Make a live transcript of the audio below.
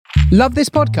Love this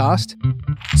podcast?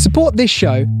 Support this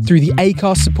show through the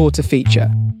Acast supporter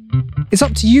feature. It's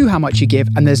up to you how much you give,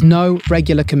 and there's no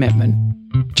regular commitment.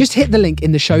 Just hit the link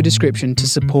in the show description to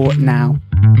support now.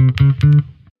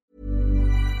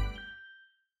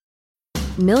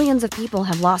 Millions of people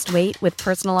have lost weight with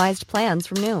personalized plans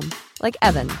from Noom. Like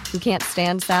Evan, who can't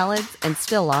stand salads and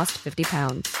still lost 50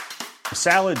 pounds.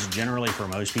 Salads generally for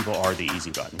most people are the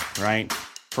easy button, right?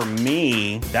 For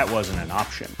me, that wasn't an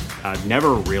option. I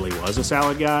never really was a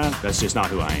salad guy. That's just not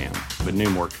who I am. But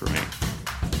Noom worked for me.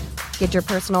 Get your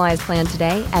personalized plan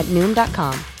today at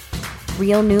Noom.com.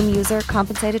 Real Noom user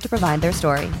compensated to provide their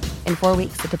story. In 4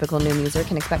 weeks, the typical Noom user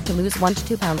can expect to lose 1 to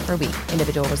 2 pounds per week.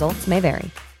 Individual results may vary.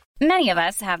 Many of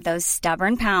us have those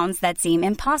stubborn pounds that seem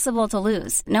impossible to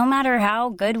lose, no matter how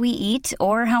good we eat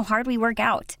or how hard we work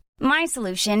out. My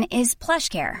solution is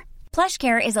PlushCare.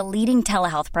 PlushCare is a leading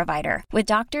telehealth provider with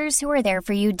doctors who are there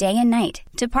for you day and night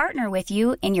to partner with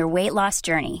you in your weight loss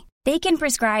journey. They can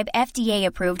prescribe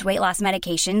FDA-approved weight loss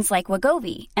medications like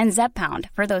Wegovy and Zepbound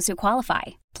for those who qualify.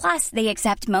 Plus, they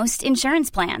accept most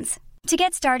insurance plans. To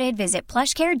get started, visit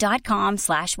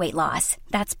plushcare.com/weightloss.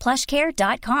 That's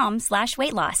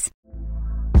plushcare.com/weightloss.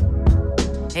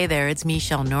 Hey there, it's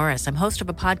Michelle Norris. I'm host of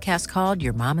a podcast called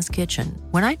Your Mama's Kitchen.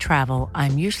 When I travel,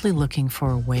 I'm usually looking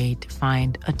for a way to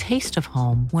find a taste of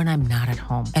home when I'm not at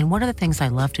home. And one of the things I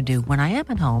love to do when I am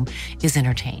at home is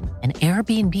entertain. And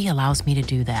Airbnb allows me to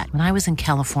do that. When I was in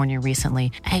California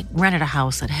recently, I rented a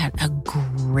house that had a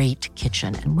great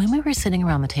kitchen. And when we were sitting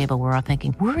around the table, we were all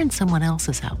thinking, we're in someone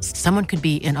else's house. Someone could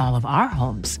be in all of our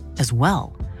homes as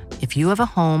well. If you have a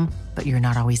home, but you're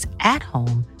not always at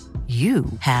home, you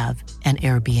have an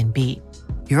Airbnb.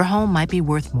 Your home might be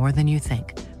worth more than you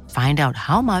think. Find out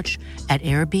how much at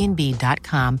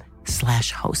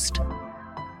airbnb.com/host.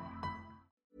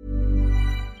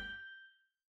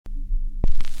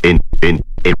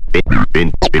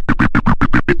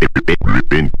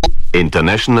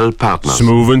 International Partners.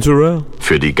 Smoove and Turrell.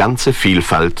 Für die ganze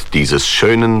Vielfalt dieses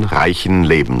schönen, reichen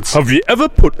Lebens. Have you ever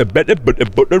put a better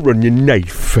butter on your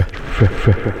knife?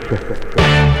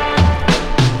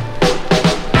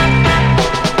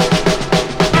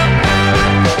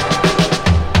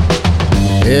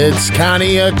 It's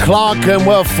canny o'clock and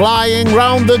we're flying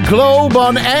round the globe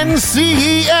on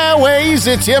NCE Airways.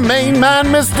 It's your main man,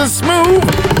 Mr. Smoove,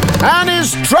 and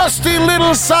his trusty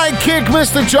little sidekick,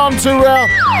 Mr. John Turrell.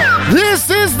 This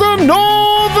is the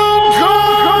Northern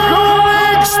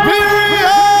Gold Experience!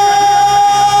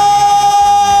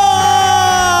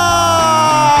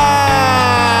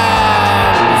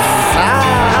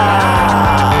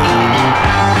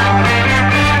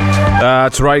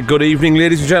 That's right, good evening,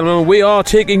 ladies and gentlemen. We are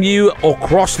taking you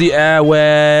across the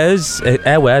airwaves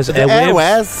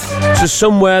to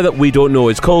somewhere that we don't know.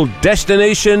 It's called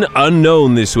Destination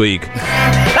Unknown this week.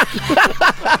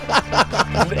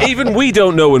 Even we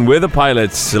don't know when we're the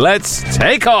pilots. Let's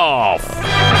take off.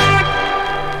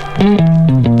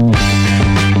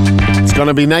 It's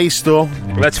gonna be nice, though.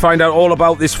 Let's find out all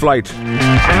about this flight.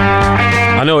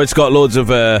 I know it's got loads of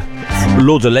leg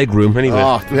room anyway.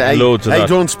 Oh, Loads of that.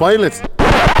 Don't spoil it.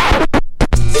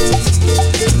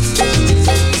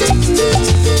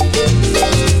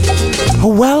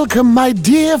 Welcome, my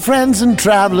dear friends and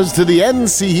travellers, to the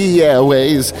NCE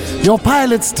Airways. Your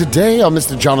pilots today are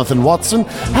Mr. Jonathan Watson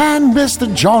and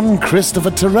Mr. John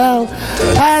Christopher Turrell.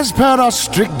 As per our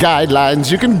strict guidelines,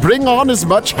 you can bring on as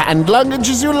much hand luggage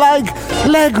as you like.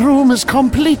 Legroom is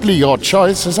completely your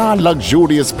choice as our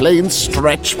luxurious planes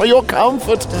stretch for your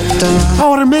comfort.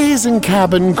 Our amazing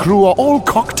cabin crew are all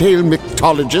cocktail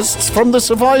mixologists from the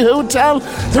Savoy Hotel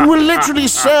and will literally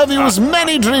serve you as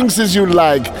many drinks as you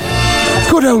like.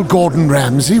 Good old Gordon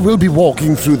Ramsay will be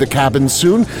walking through the cabin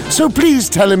soon, so please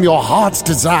tell him your heart's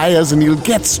desires and he'll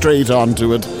get straight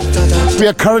onto it. We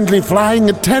are currently flying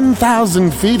at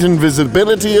 10,000 feet and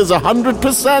visibility is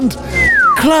 100%.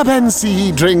 Club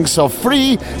NCE drinks are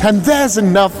free and there's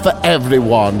enough for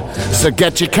everyone. So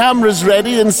get your cameras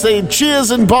ready and say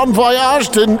cheers and bon voyage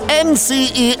to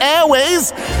NCE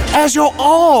Airways as you're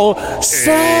all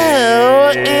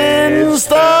so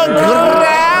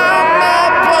Instagrammable.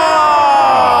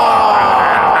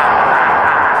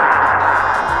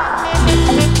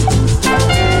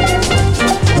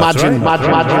 Imagine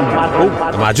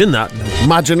that.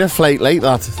 Imagine a flight like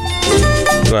that.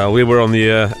 Well, we were on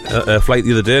the flight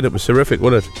the other day and it was terrific,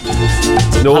 wasn't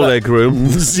it? No leg room.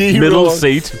 Zero. Middle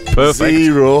seat. Perfect.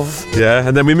 Zero. Yeah,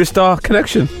 and then we missed our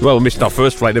connection. Well, we missed our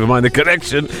first flight, never mind the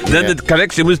connection. Then the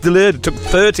connection was delayed. It took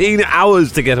 13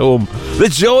 hours to get home. The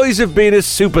joys of being a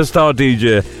superstar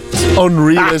DJ. It's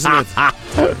unreal, isn't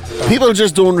it? People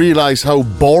just don't realise how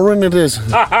boring it is.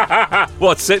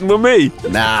 What, sitting with me?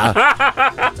 Nah.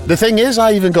 The thing is,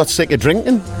 I even got sick of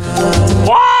drinking.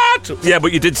 What? Yeah,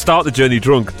 but you did start the journey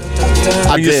drunk.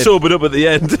 And you sobered up at the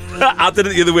end. I did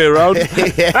it the other way around.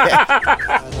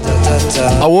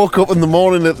 I woke up in the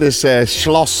morning at this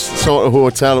Schloss sort of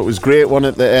hotel. It was great,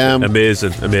 wasn't it?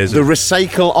 Amazing. The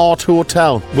Recycle Art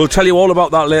Hotel. We'll tell you all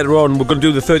about that later on. We're going to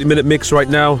do the 30-minute mix right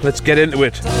now. Let's get into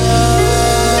it.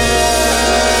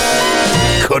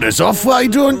 Cut us off, why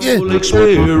don't you?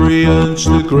 Experience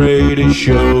the greatest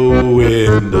show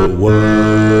in the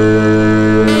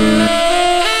world.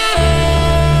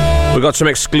 We've got some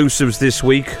exclusives this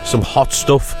week, some hot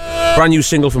stuff. Brand new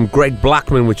single from Greg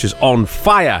Blackman, which is on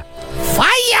fire. Fire!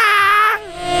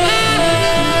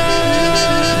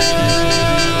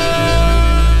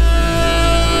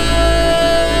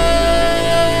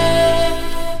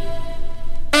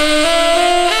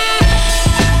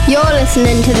 You're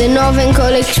listening to the Northern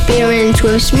Coal Experience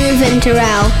with Smoove and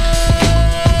Turrell.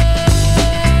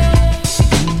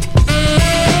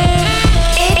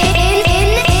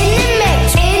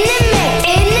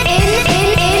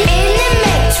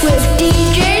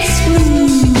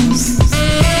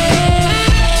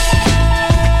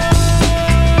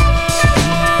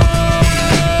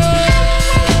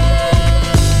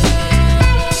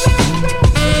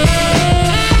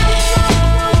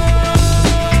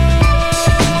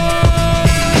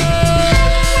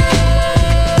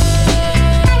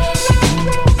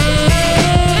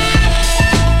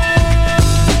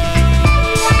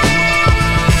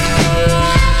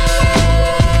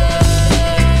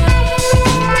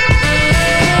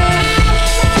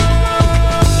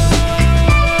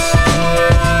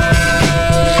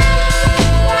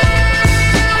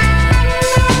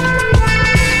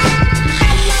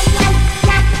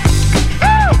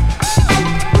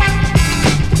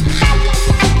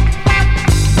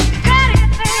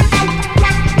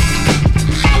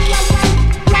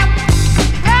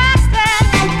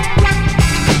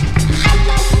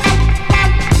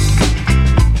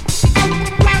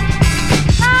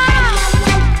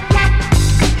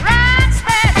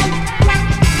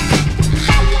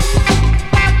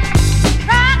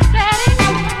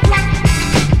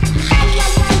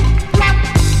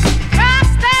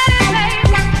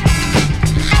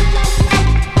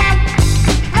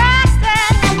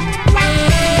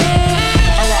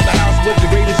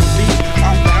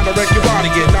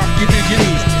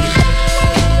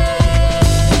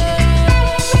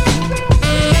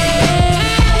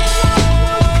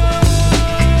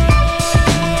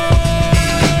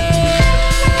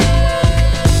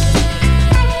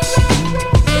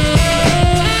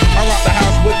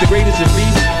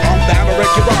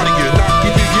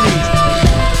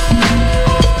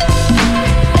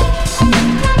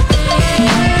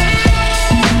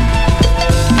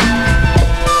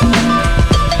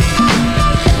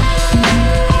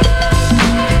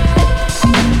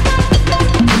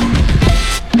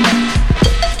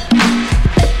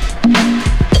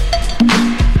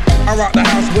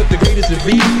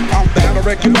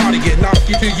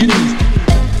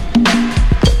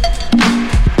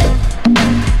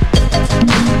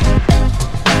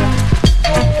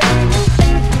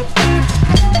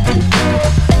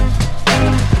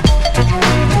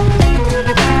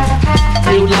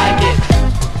 You like it.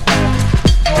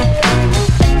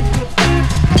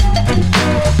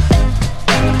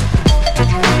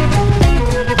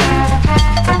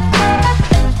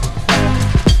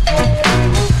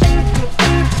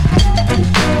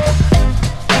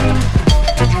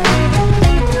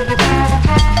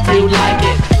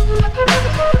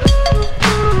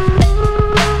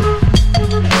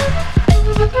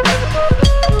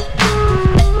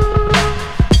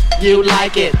 You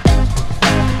like it.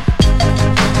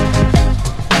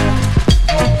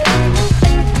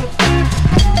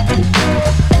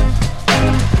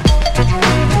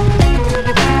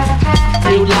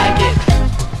 You like it.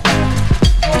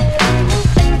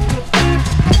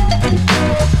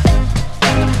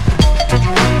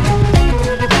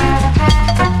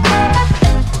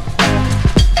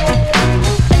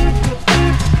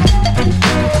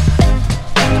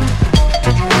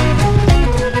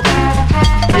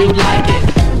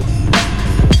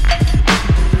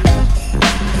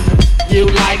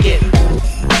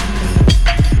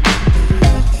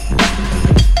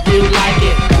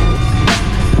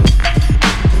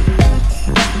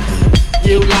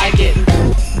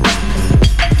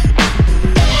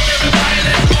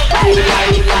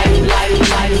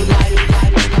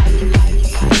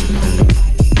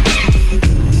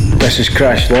 This is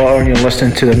Crash Slaughter and you're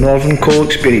listening to the Northern Coal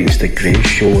Experience, the greatest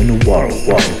show in the world.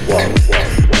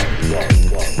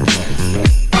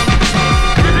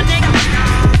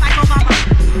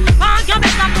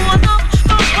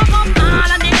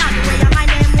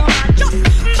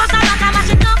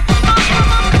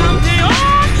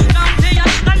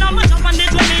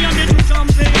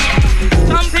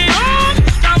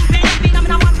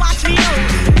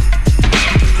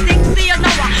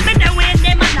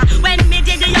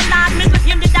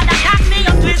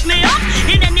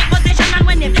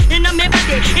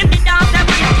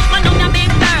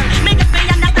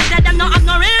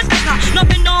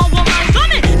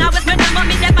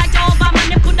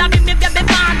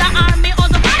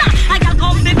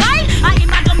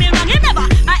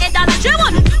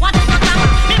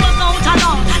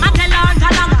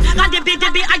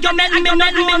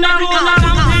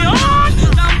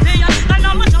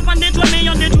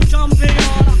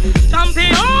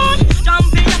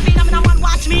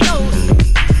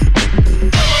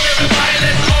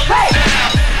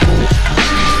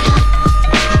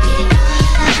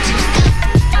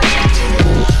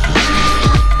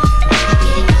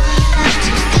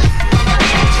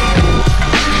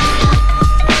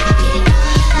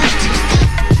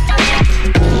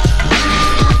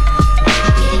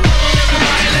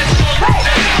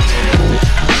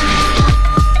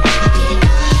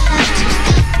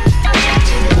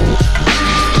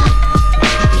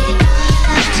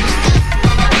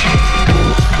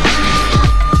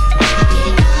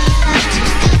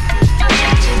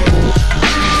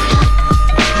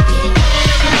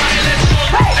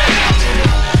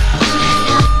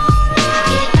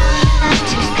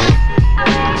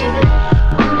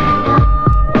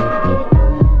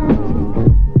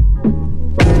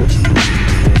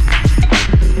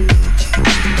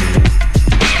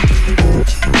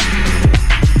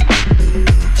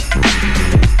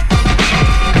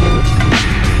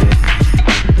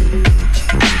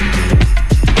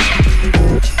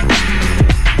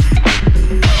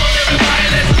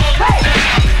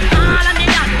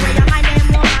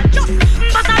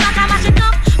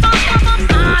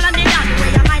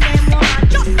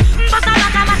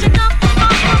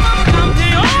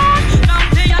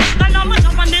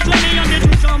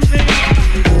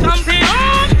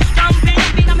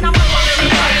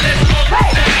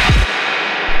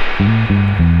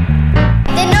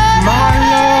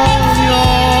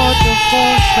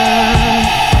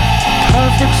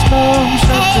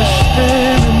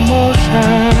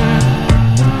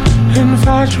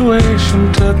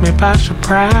 Infatuation took me by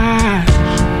surprise.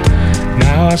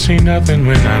 Now I see nothing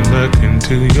when I look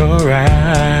into your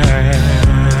eyes.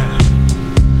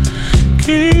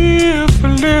 Give a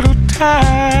little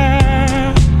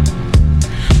time,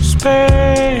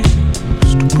 space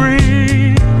to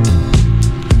breathe,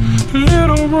 a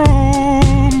little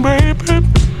room, baby,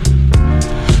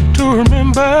 to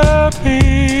remember me.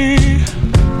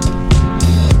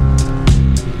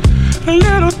 A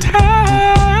little time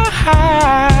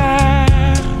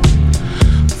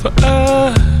for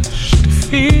us to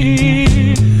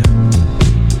feel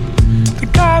the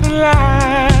guiding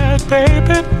light,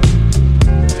 baby,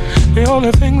 the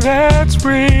only thing that's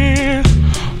real.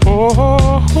 Oh,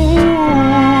 oh,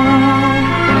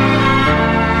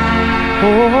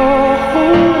 oh,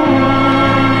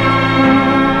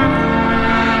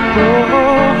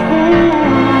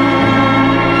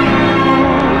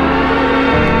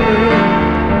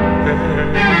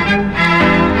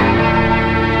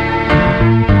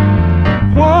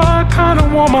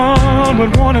 woman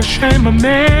would want to shame a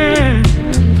man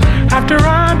after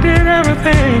I did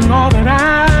everything, all that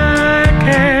I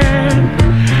can.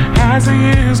 As the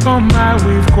years gone by,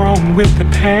 we've grown with the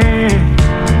pain,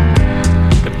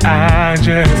 but I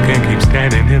just can't keep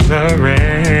standing in the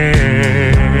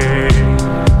rain.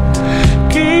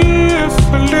 Give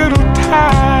a little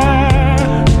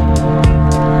time,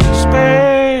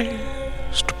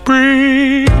 space to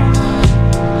breathe,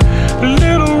 a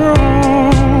little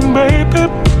room, baby,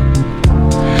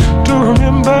 to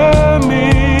remember me.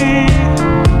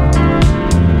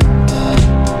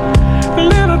 A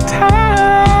little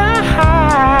time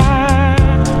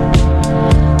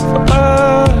for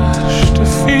us to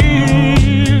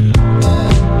feel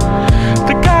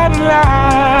the guiding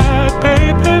light,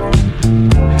 baby,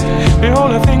 the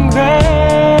only thing that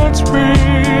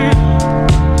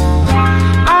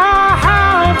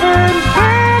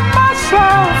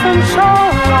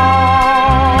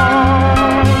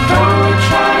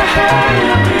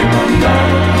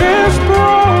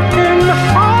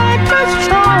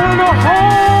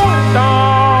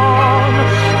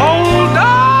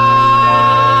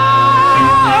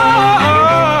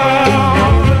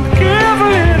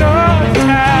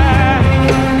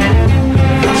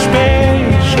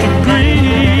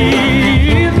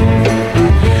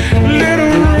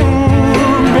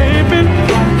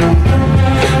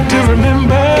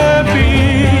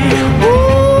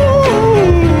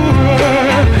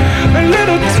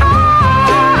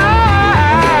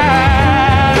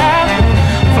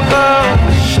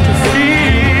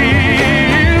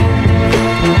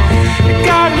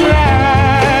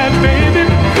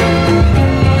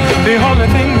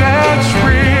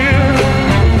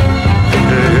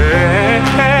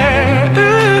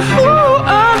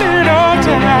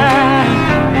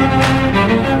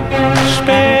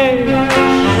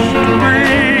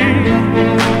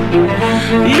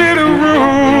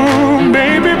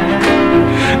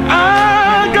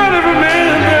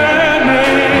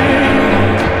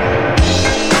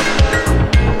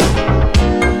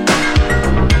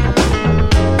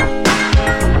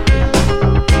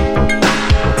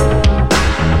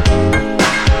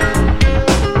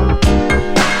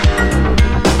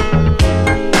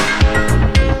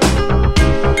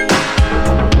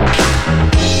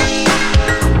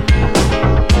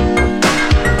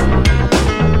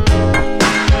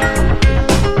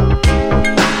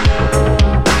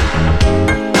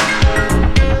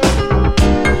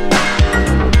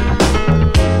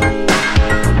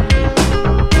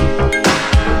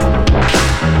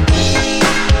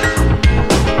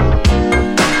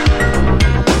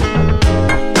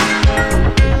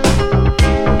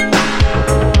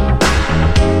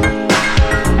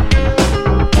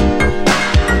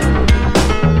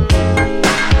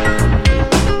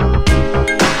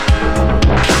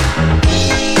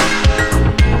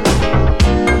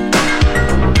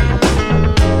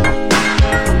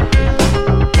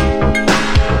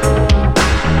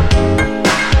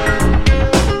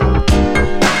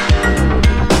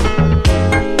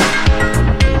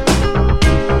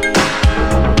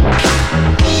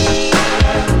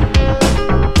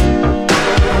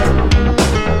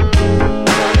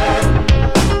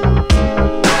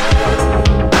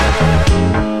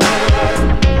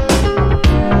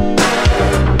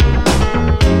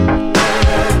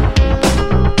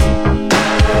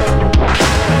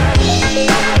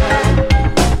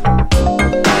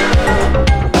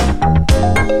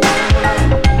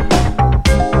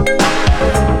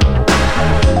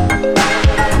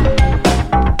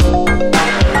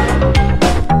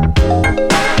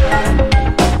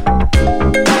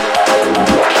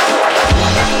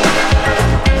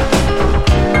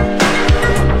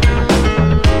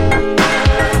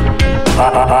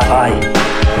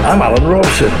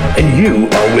Robson, and you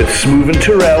are with Smoove and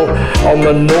Turrell on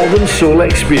the Northern Soul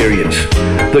Experience,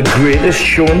 the greatest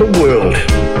show in the world.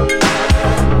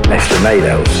 Next to Night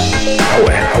House.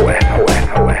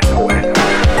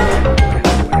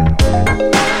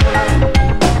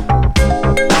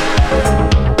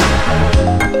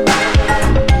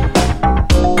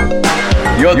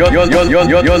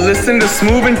 You're listening to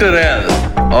Smoove and Turrell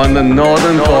on the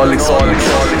Northern Soul Experience.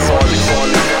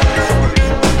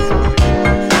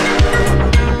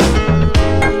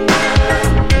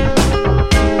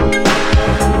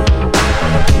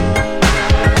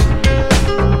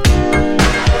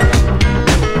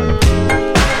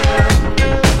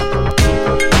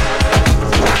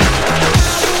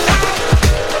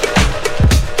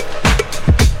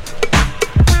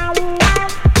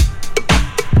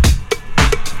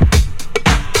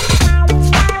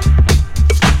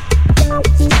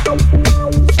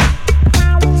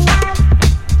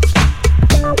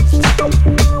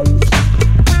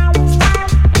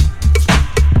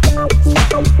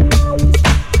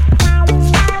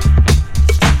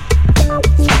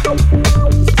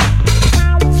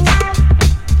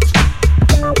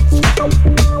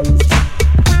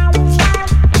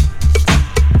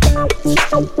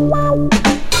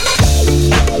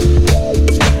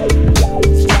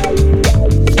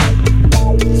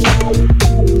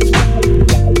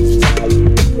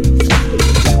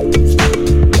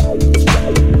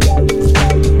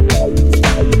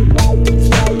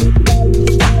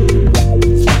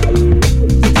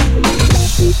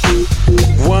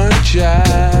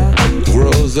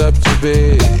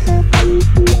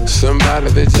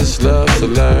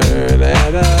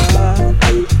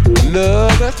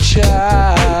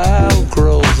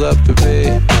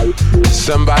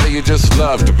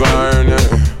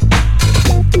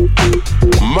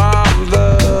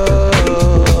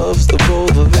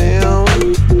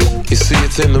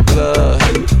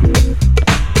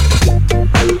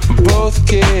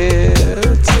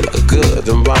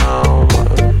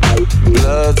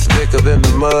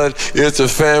 It's a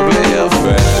family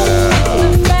affair. It's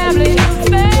a family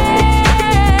affair.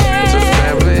 It's a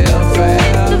family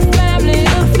affair. It's a family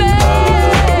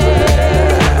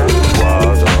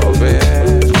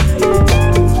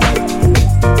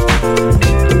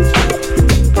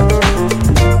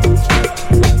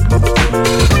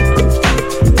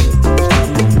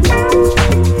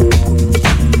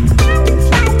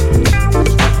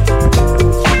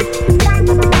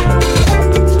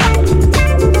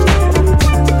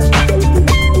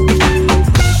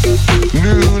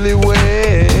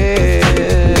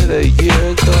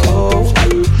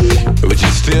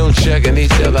checking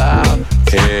each other out.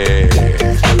 Hey,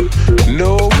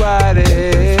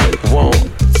 nobody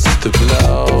wants to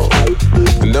blow.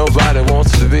 Nobody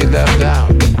wants to be left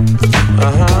out.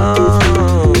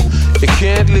 You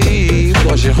can't leave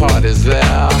cause your heart is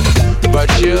there. But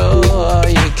you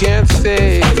can't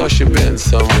stay cause you've been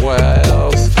somewhere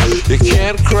else. You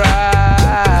can't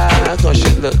cry cause you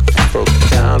look broke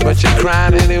down. But you're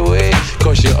crying anyway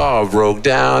cause you all broke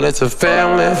down. It's a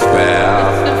family affair.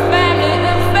 It's a family affair.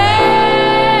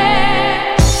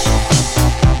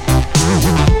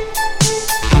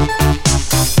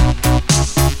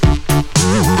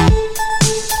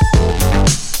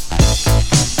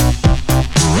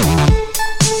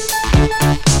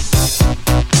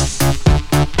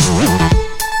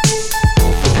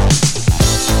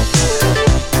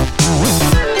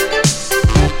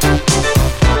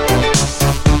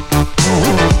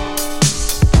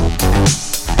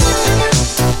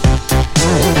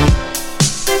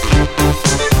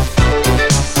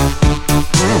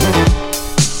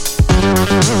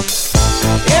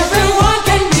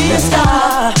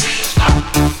 Everyone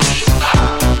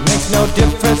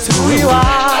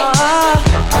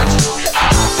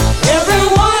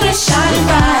is shining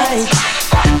bright.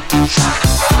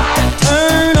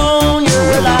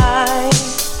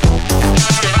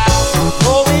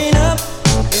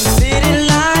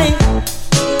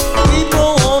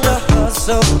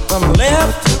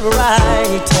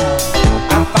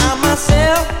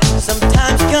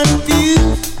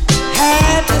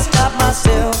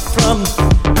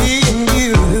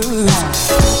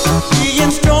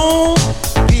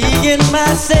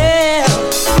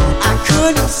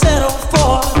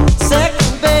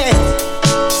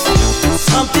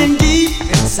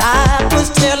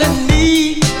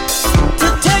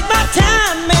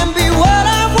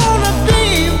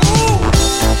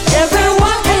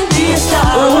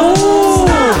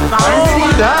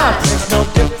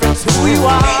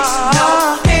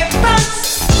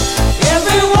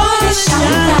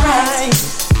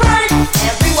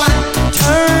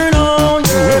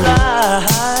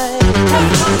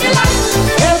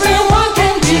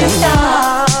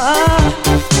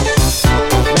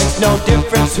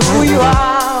 It's who you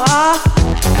are.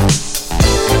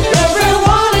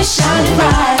 Everyone is shining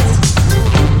bright.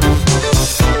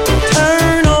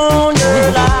 Turn on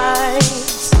your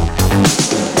lights.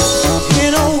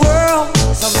 In a world,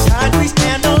 sometimes we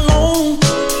stand alone.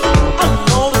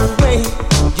 Along the way,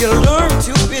 you learn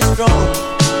to be strong.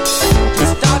 You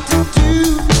start to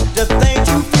do the things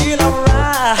you feel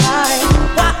alright.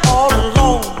 Why all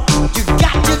alone? You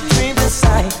got your dreams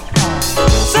inside.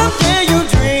 Someday you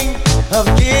dream of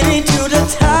getting to the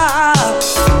top.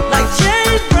 Like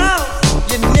James Brown,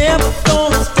 you're never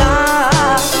gonna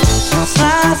stop.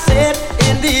 I said,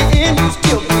 in the end, you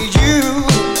still be you.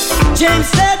 James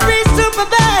said, be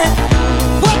Superman.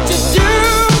 What you do,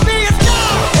 be a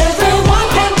star. Everyone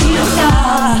can be a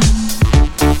star.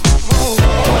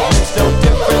 There's no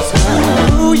difference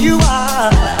who you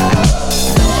are.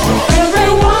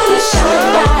 Everyone is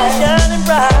shining bright. Shining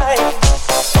bright.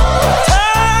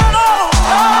 Turn on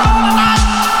the light.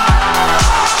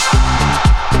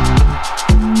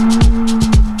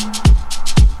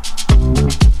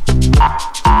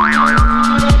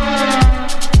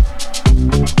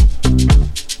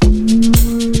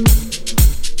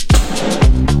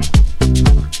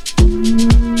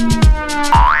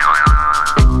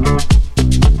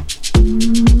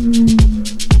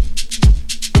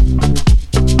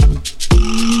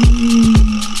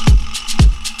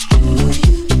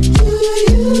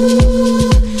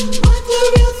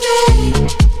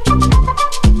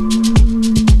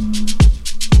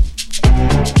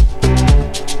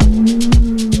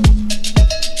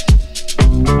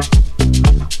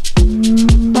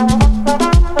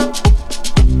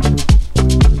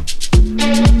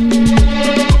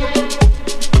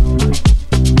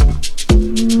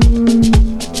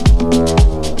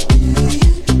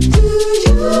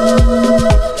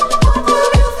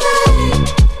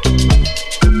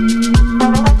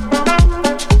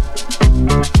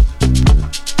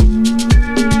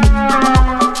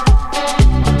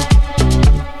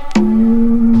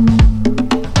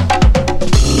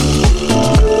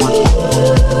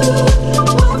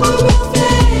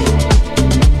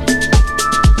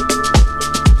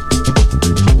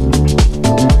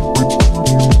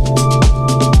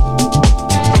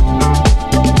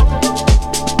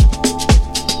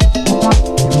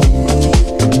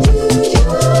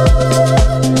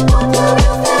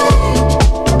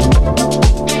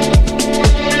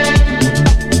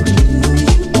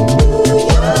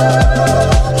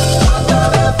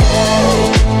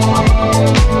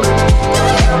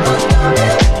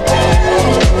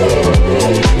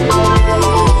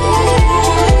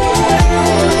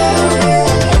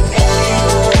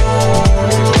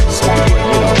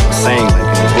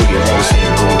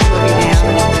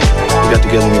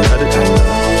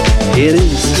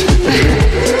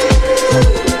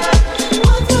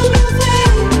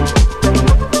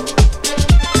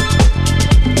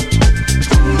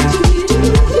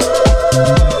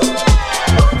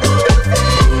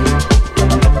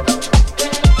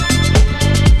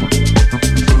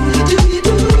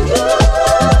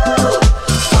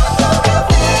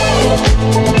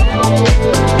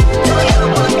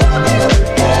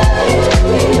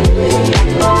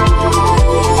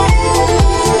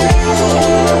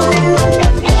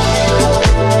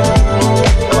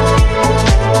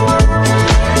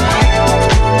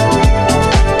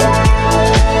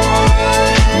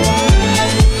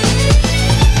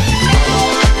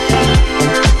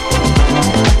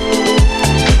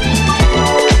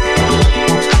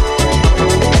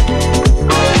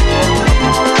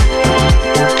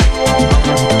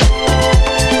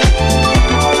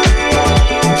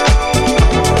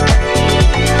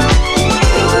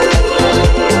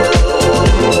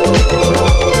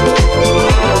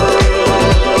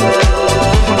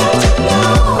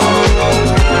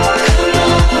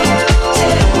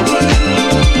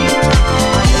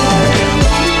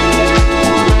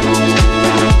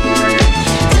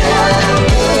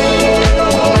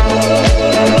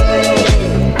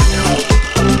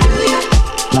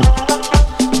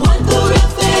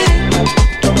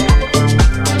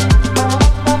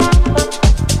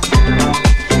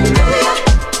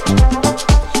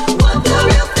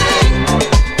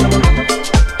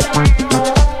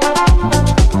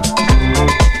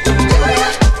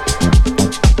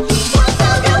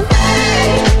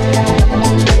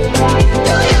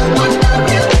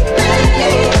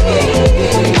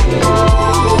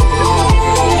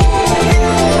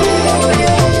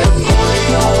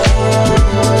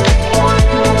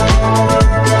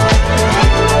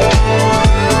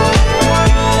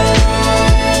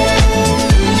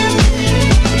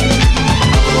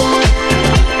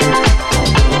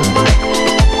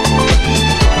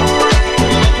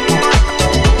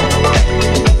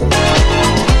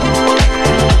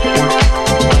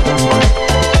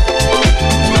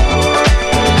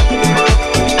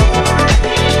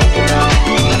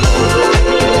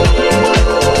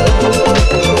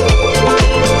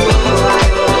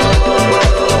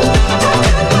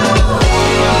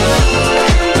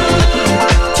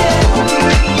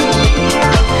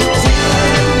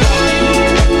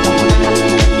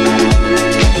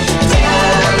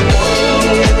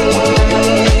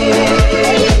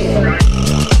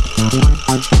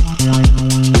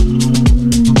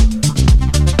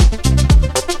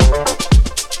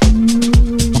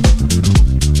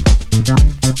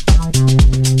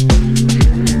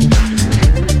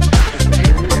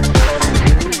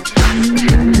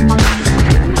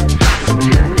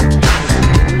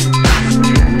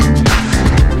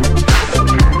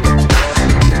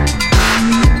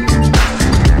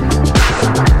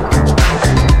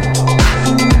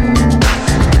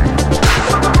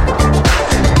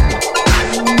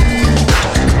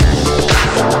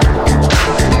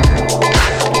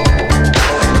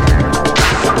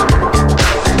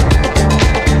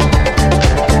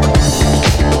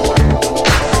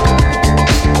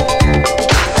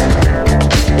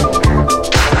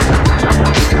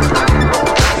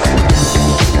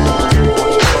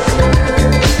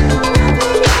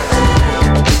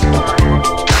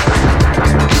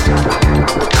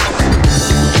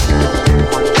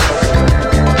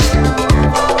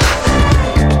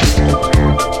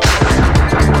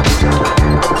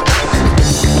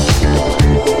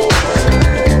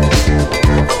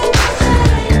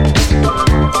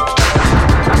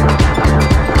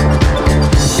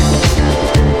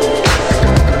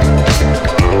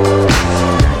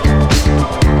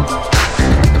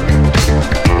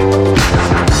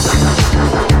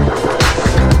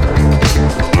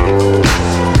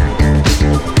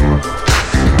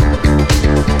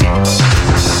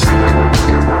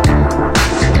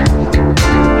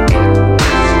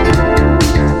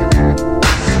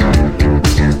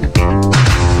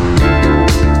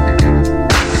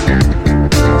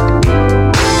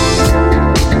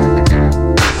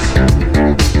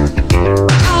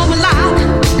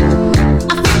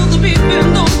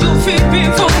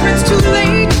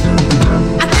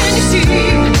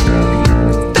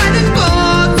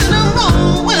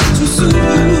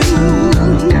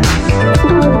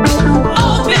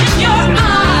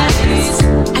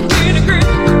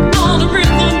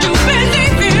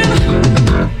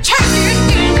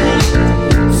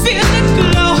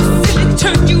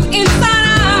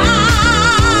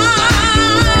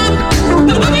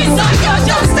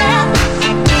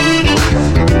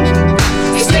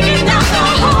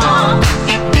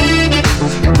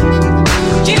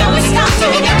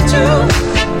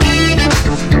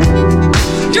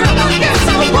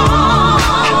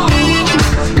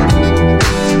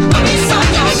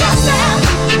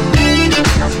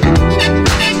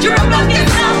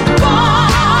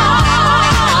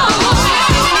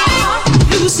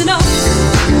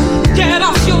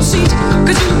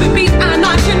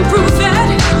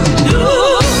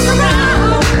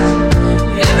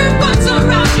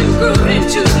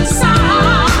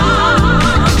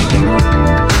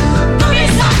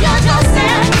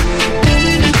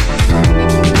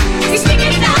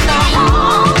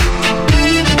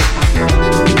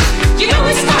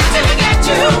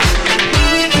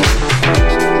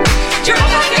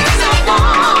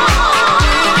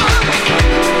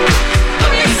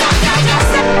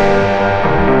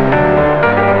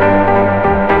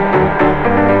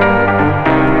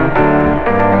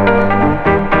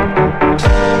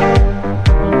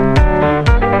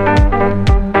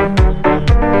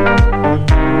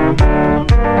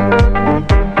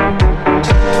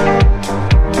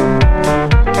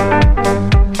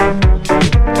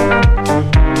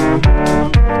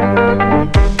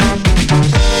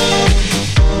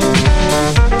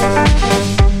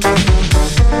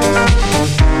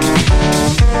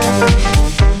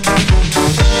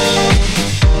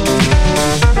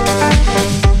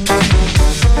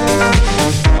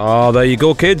 Oh, there you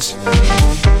go, kids.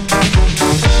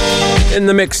 In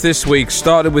the mix this week,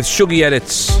 started with Shuggy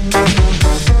Edits.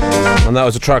 And that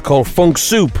was a track called Funk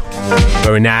Soup.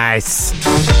 Very nice.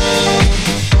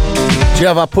 Do you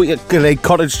ever put your like,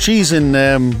 cottage cheese in...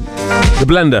 the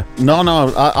blender? No,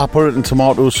 I put it in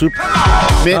tomato soup.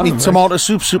 Make me tomato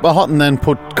soup super hot and then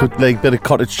put like bit of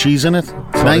cottage cheese in it. It's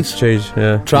cottage nice. Cheese,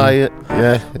 yeah. Try it,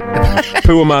 yeah.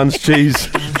 Poor man's cheese.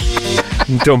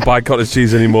 Don't buy cottage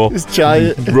cheese anymore. Just try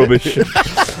it. Rubbish.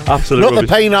 Absolute Not rubbish.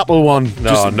 the pineapple one.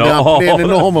 No. Plain and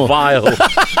normal. Vile.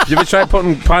 You ever tried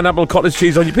putting pineapple cottage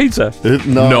cheese on your pizza?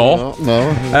 No.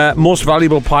 Most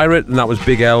Valuable Pirate, and that was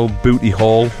Big L Booty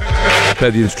Hall. I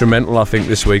played the instrumental, I think,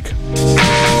 this week.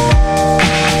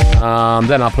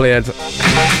 Then I played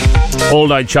All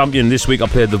Night Champion. This week I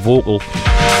played the vocal.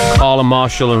 Carla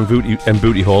Marshall and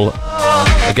Booty Hall.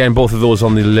 Again, both of those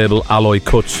on the label Alloy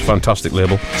Cuts. Fantastic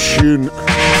label. Tune.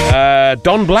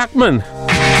 Don Blackman,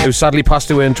 who sadly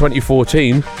passed away in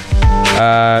 2014.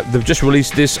 They've just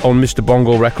released this on Mr.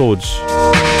 Bongo Records.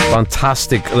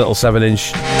 Fantastic little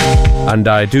 7-inch. And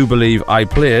I do believe I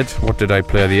played... What did I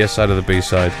play? The A side or the B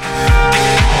side?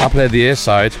 I played the A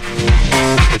side,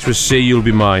 which was See You'll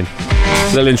Be Mine.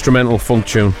 Little instrumental funk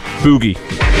tune. Boogie.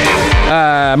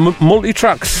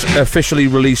 Multitracks officially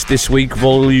released this week,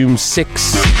 Volume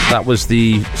 6. That was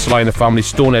the Sly and the Family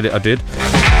Stone edit I did.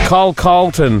 Carl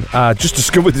Carlton just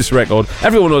discovered this record.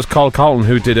 Everyone knows Carl Carlton,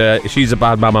 who did She's a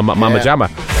Bad Mama Jamma.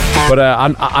 But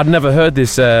I'd never heard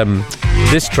this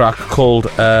track called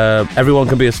Everyone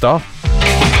Can Be a Star.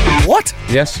 What?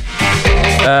 Yes.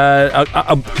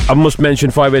 I must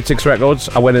mention 586 Records.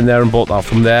 I went in there and bought that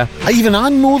from there. I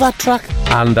know that track.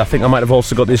 And I think I might have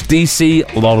also got this DC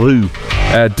LaRue,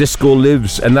 Disco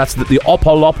Lives, and that's the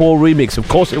Opolopo remix. Of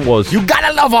course it was. You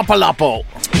gotta love Opolopo.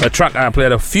 A track I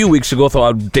played a few weeks ago. Thought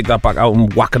I'd dig that back out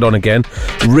and whack it on again.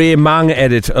 Ray Mang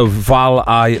edit of Val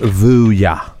I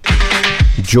Vuya.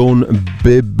 Joan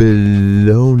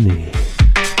Bibiloni.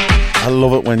 I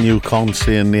love it when you can't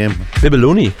say a name.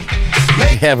 Bibiloni.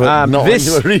 Yeah, but not this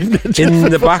when you were reading it. In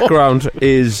the background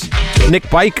is Nick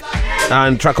Bike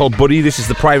and a track called Buddy. This is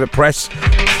the Private Press.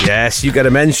 Yes, you get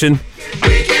a mention.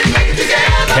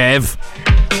 Kev.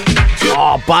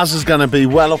 Oh, Baz is going to be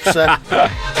well upset.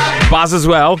 Baz as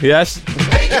well, yes.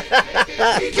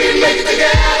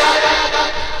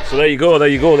 So there you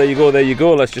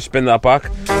go. Let's just spin that back.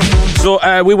 So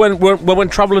we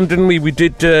went travelling, didn't we? We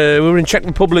were in Czech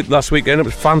Republic last weekend. It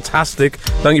was fantastic.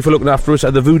 Thank you for looking after us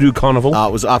at the Voodoo Carnival.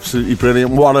 That was absolutely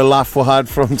brilliant. What a laugh we had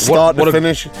from start to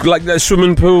finish. Like a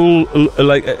swimming pool,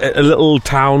 like a little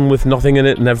town with nothing in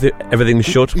it, and everything was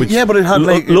shut. Yeah, but it had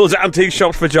like loads of antique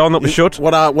shops for John that was shut.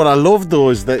 What I loved though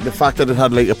is the fact that it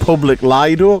had like a public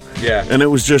Lido. Yeah. And it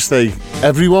was just like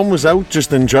everyone was out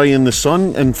just enjoying the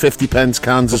sun and 50p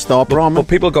cans of Star Ramen. But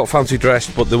people got fancy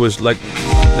dressed, but there was like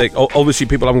obviously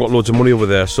people haven't got loads of money over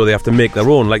there, so they have to make their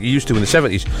own like you used to in the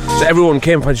 70s. So everyone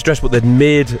came fancy dressed, but they'd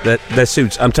made their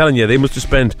suits. I'm telling you, they must have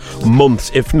spent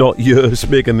months, if not years,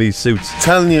 making these suits.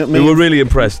 Telling you, we were really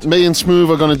impressed. Me and Smoove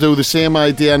are going to do the same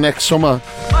idea next summer,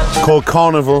 called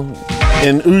Carnival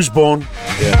in Oosborn.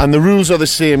 Yeah. And the rules are the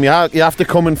same. You have to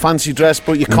come in fancy dress,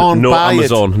 but you can't buy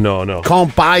Amazon. it. No.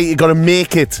 Can't buy it. You got to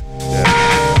make it.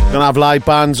 Yeah. Gonna have live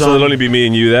bands on. So there'll only be me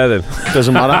and you there then.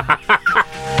 Doesn't matter.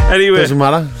 Anyway, doesn't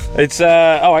matter. It's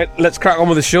all right. Let's crack on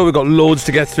with the show. We've got loads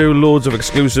to get through, loads of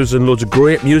exclusives, and loads of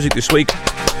great music this week.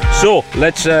 So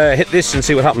let's hit this and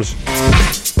see what happens.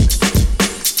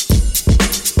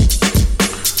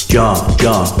 John,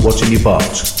 what's in your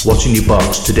box? What's in your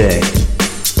box today?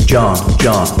 John,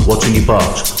 what's in your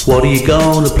box? What are you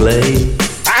gonna play?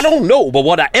 I don't know, but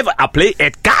whatever I play,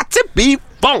 it got to be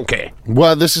funky.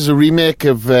 Well, this is a remake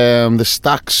of the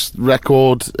Stax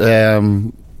record,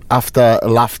 After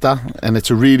Laughter, and it's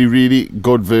a really, really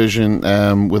good version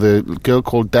with a girl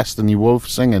called Destiny Wolf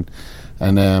singing,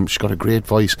 and she's got a great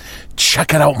voice.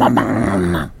 Check it out, my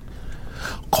man.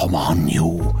 Come on,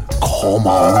 you. Come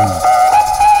on.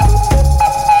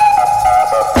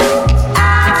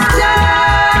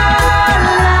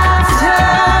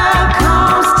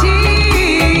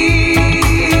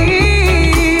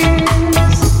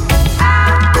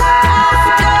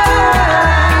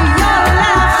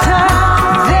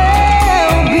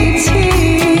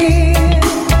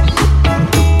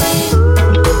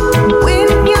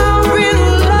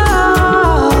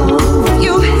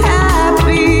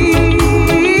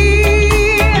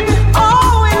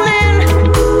 Oh, and then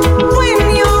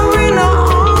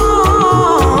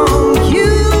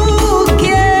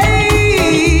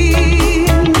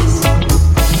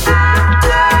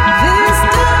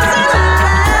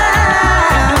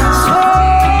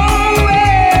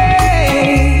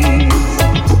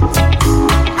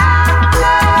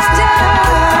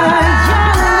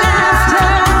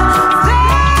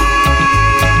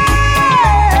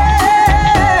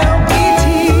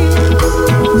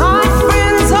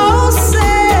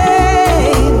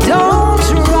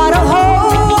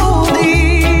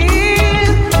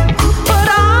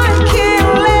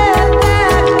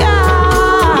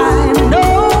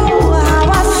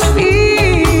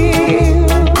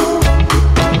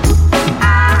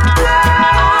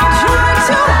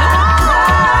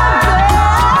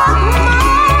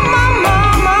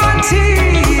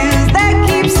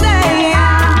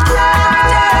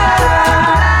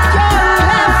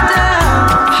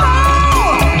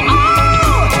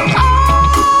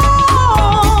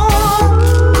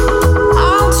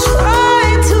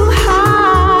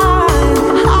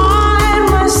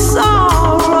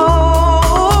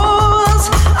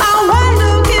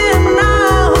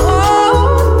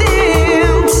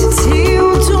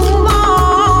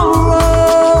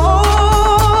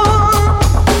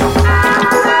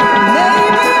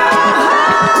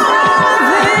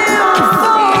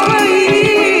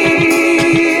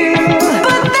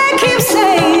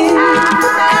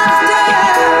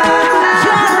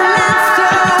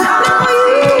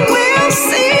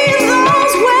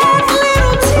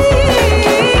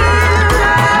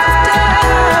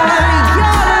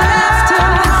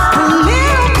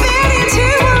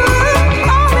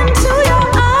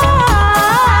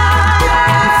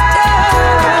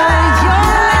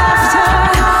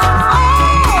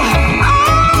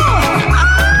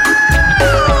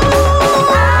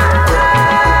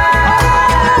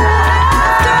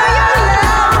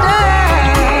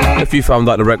if you found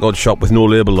that in a record shop with no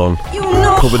label on,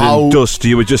 covered How in dust,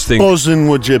 you would just think, buzzing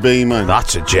would you be, man?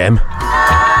 that's a gem.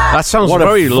 That sounds What a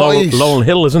very voice. Laurel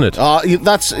Hill, isn't it?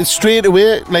 That's straight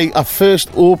away, like, a first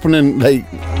opening, like,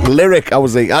 lyric, I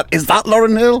was like, is that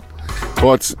Laurel Hill?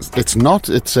 But it's not.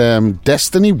 It's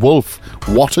Destiny Wolf.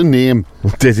 What a name.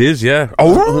 It is, yeah.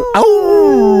 Oh!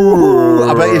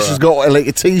 I bet you she's got like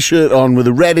a t-shirt on with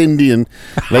a red Indian,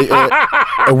 like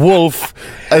a wolf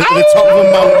at the top of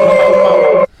a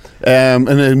mountain, and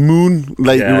a moon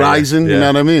like rising. Yeah. You know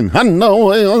what I mean? I know.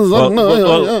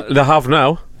 Well, they have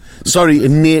now. Sorry, a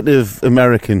Native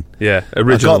American. Yeah,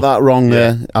 original. I got that wrong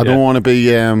there. I don't want to be.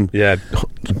 Yeah.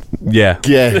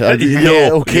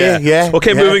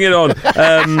 Okay, moving it on.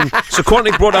 So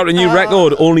Quantic brought out a new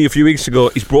record only a few weeks ago.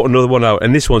 He's brought another one out,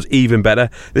 and this one's even better.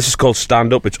 This is called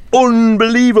Stand Up. It's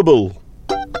unbelievable.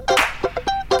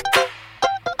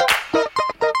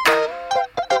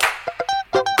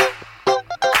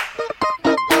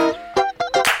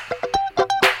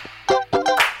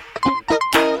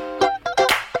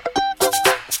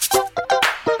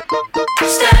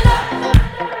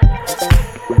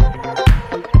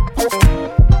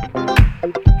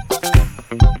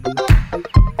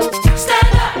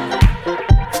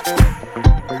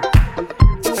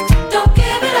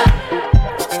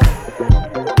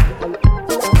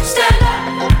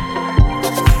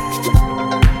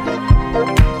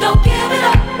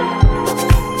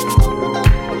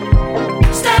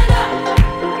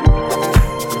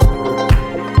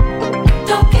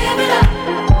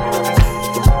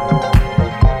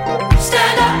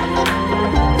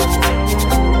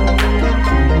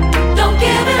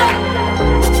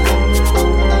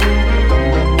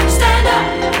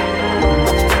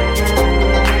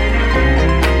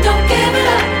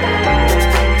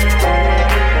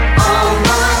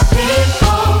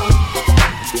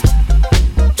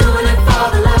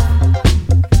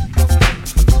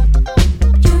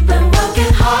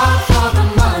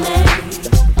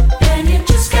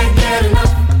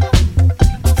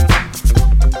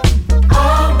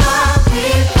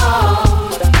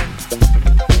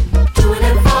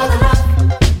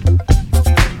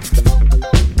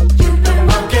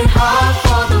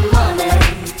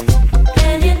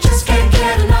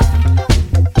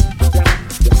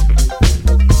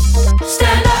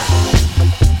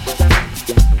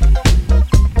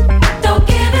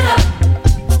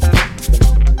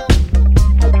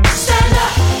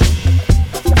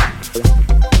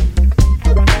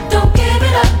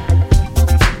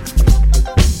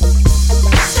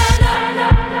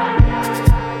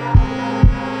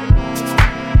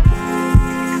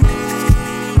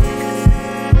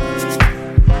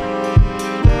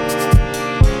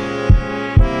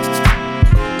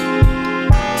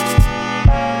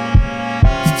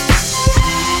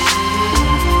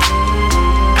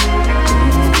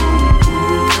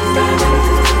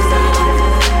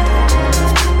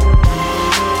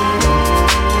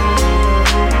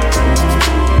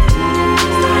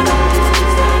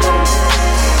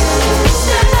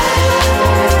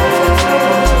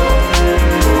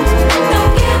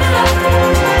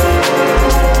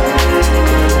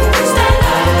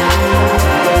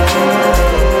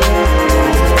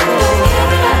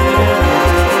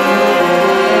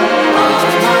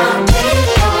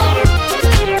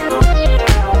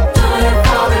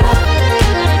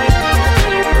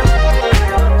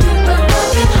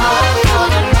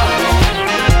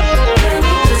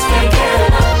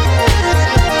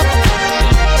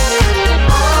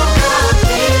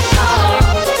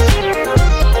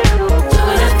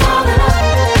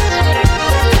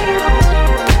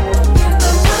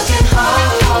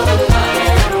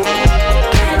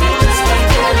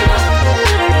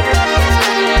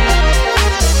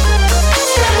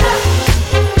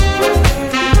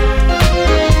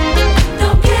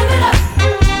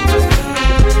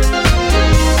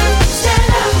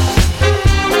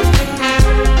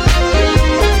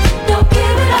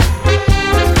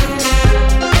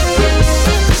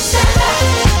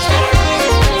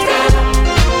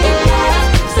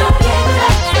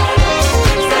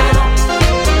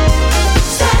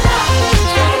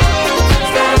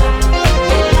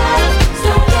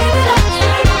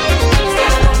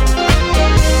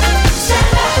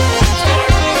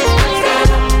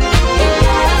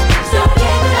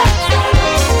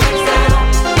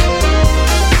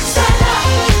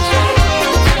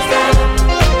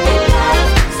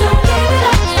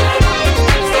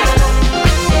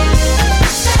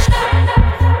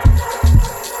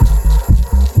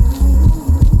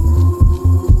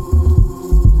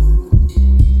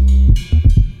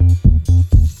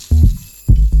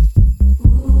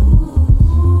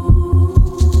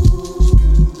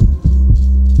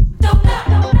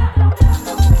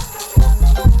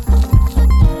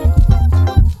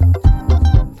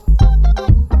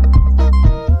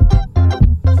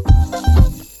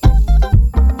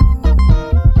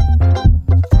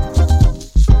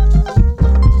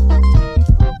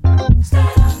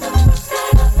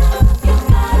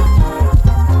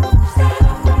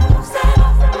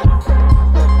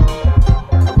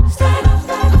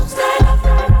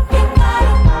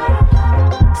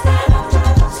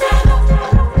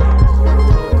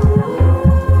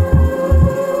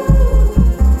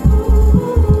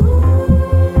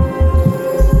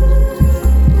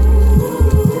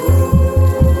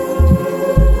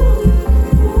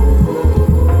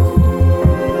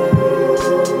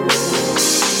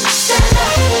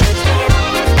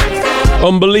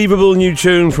 Unbelievable new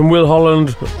tune from Will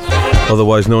Holland,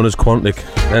 otherwise known as Quantic.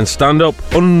 And Stand Up,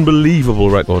 unbelievable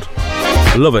record.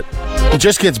 Love it. It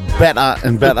just gets better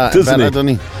and better and better, doesn't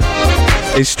he?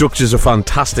 His structures are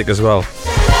fantastic as well.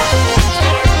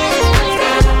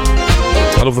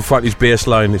 I love the fact his bass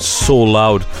line is so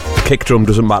loud. The kick drum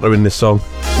doesn't matter in this song.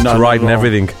 It's right and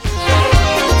everything.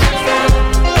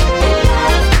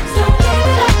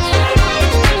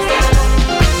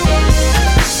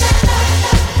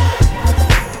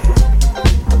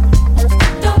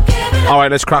 Alright,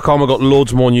 let's crack on. We've got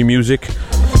loads more new music.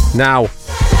 Now,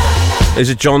 is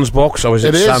it John's box or is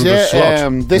it Sandra's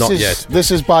slot?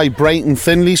 This is by Brighton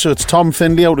Finley, so it's Tom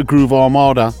Finley out of Groove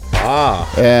Armada.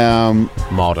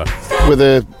 Marder. With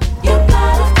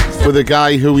a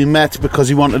guy who we met because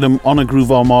he wanted him on a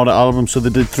Groove Armada album, so they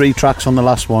did 3 tracks on the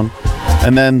last one,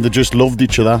 and then they just loved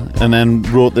each other, and then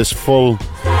wrote this full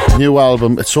new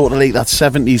album. It's sort of like that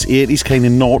 70s, 80s kind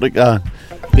of Nautica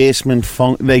basement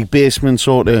funk, like basement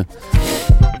sort of.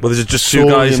 Well, there's just two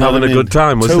guys having a good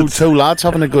time, wasn't it? Two lads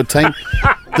having a good time.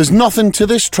 There's nothing to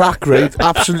this track, right?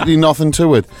 Absolutely nothing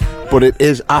to it, but it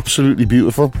is absolutely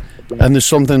beautiful. And there's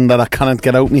something that I cannot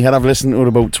get out in my head. I've listened to it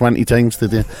about 20 times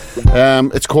today.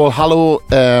 It's called Hallow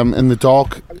in the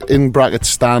Dark, in brackets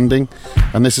Standing.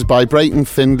 And this is by Brighton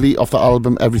Finley off the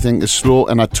album Everything Is Slow.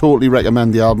 And I totally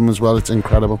recommend the album as well. It's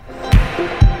incredible.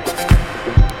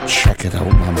 Check it out,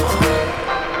 man.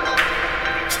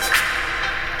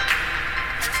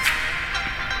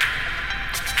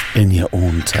 In your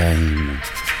own time.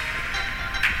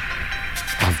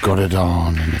 I've got it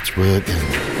on and it's working.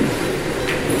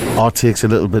 It takes a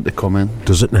little bit to come in.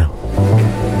 Does it now?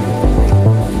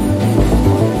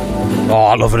 Oh,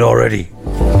 I love it already.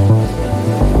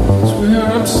 It's where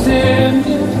I'm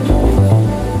standing.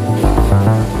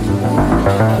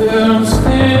 Where I'm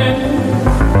standing.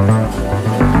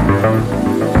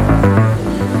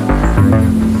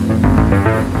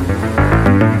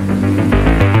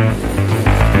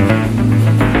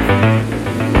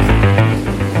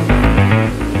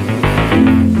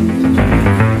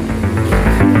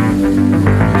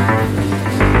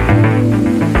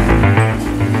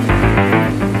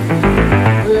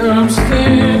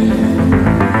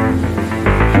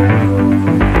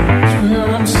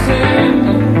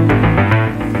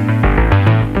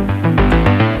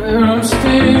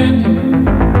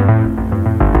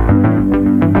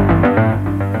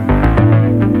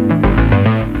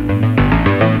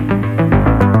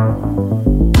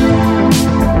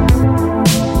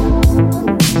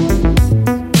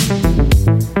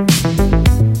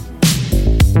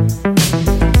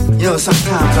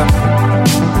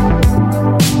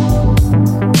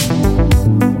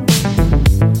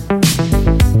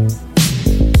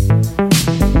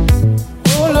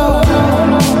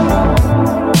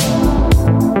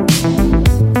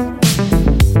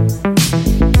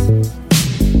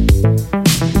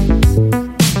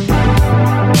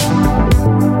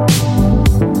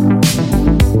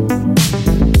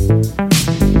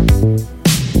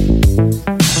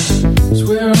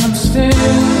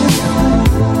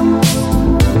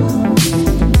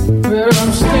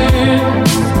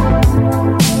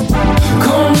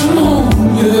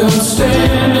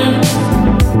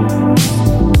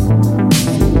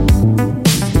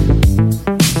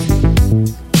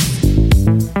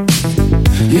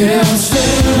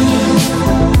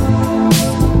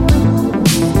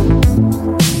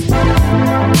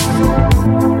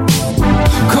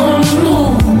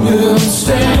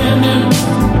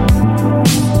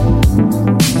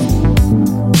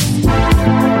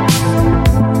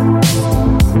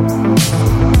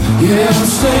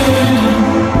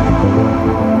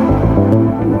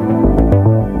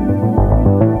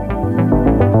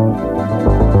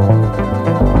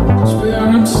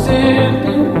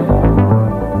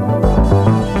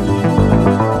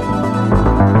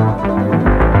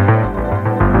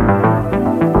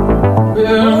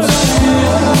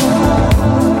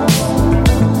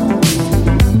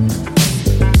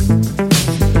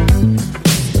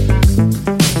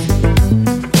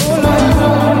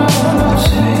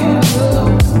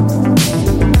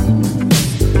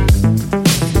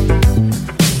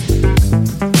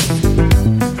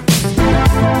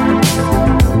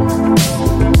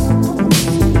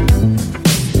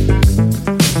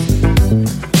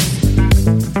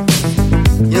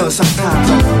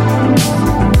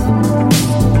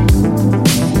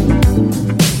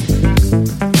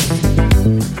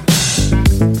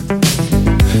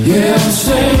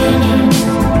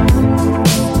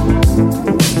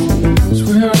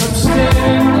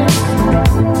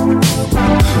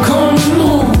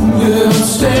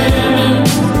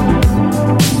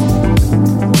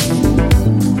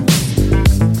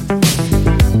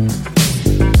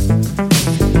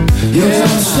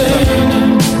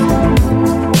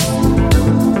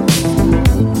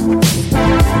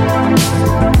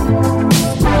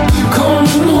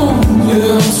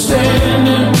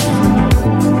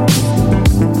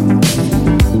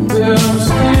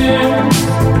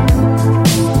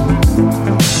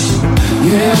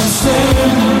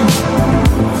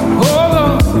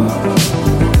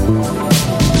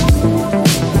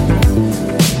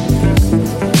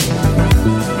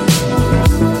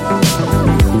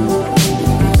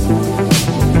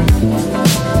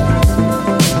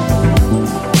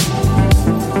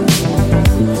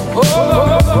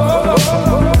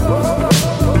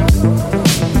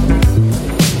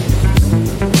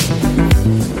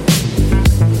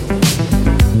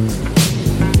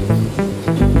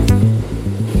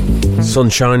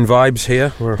 sunshine vibes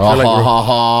here. I feel like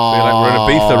we're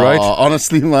in Ibiza, right?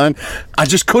 Honestly, man, I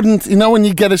just couldn't. You know, when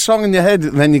you get a song in your head,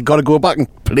 then you got to go back and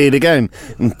play it again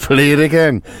and play it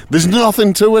again. There's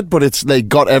nothing to it, but it's they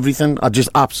got everything. I just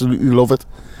absolutely love it.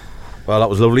 Well, that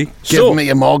was lovely. Give me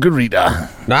a margarita.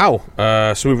 Now,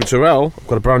 Smoove and Turrell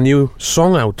got a brand new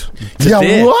song out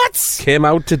today. Yeah, what? Came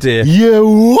out today. Yeah,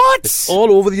 what? It's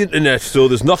all over the internet, so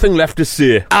there's nothing left to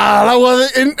say. All over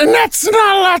the internet and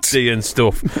all that. And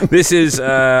stuff. This is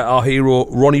our hero,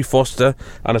 Ronnie Foster,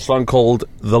 and a song called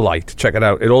The Light. Check it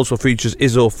out. It also features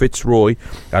Izzo Fitzroy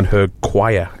and her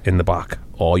choir in the back.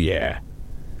 Oh, yeah.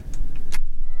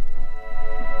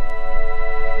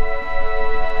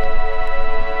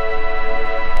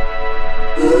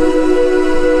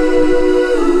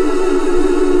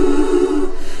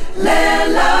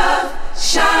 Let love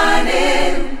shine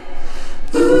in.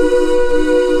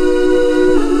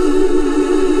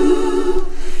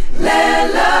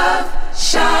 Let love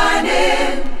shine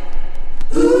in.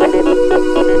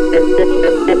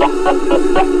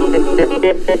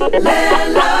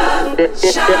 Let love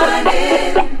shine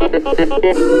in.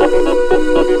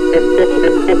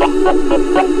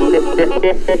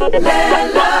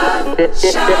 Let love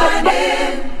shine in.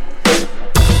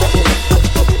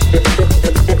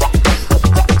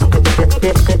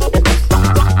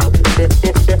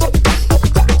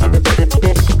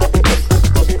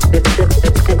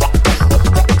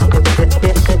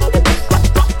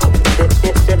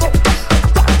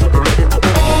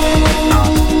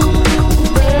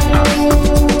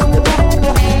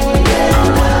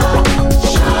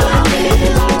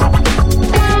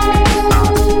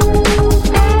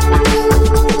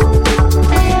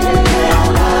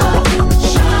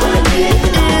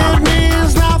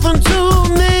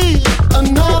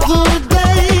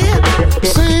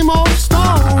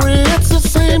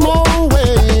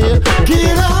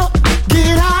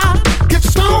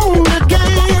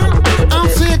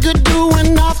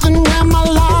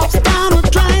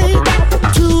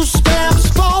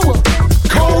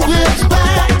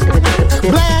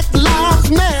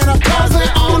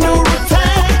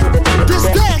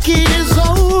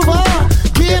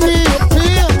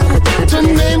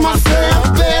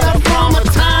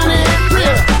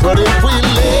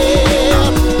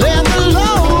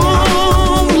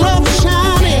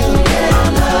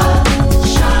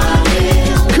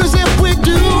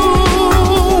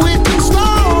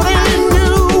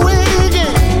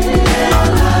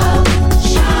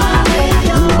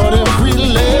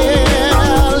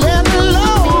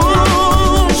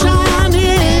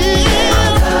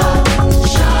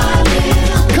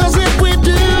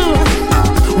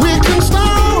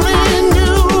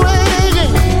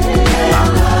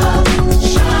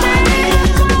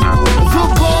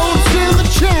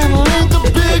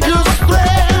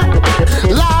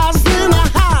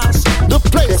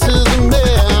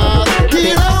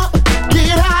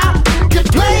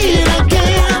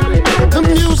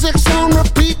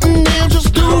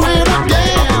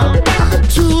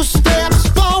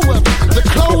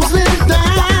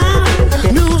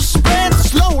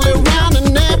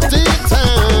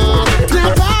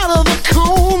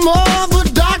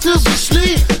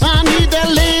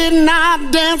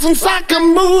 Since I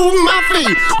can move my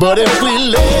feet, but if we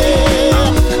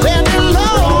let the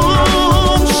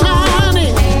love shine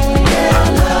in,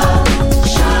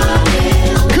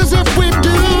 cause if we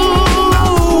do,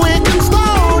 we can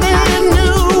start a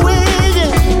new way.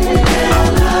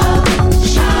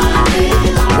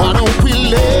 Why don't we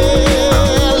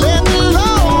let the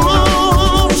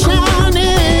love shine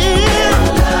in,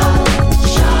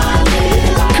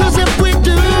 cause if we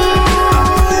do,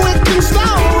 we can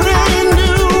start a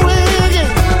new way.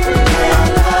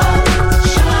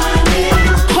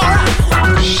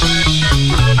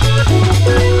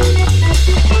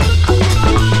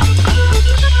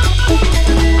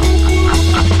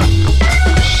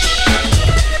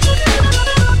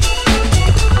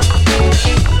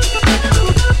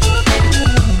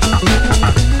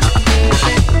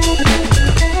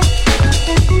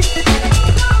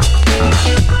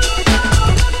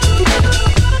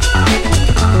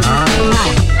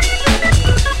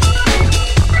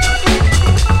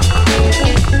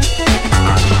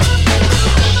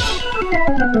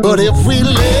 But if we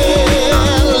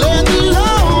let the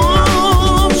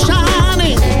love shine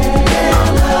in,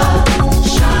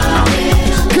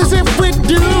 cause if we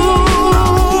do,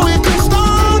 we can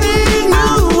start a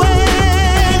new way.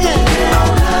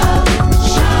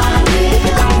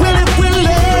 Well, if we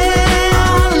let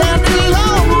the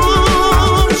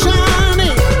love shine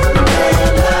in,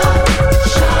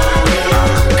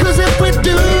 cause if we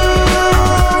do,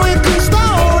 we can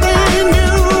start a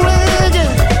new way.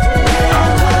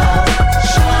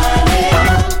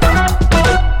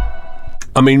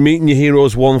 I mean, meeting your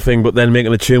hero's one thing, but then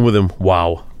making a tune with them,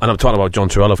 wow. And I'm talking about John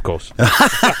Turrell, of course.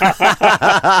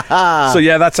 So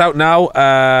yeah, that's out now,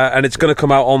 and it's going to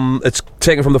come out on. It's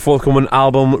taken from the forthcoming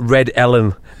album Red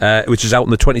Ellen, which is out on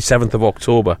the 27th of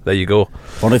October. There you go.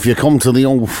 But if you come to the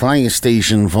old fire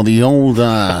station for the old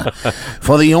album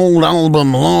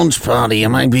launch party, you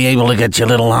might be able to get your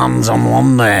little hands on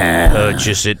one there.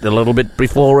 Purchase it a little bit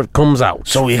before it comes out,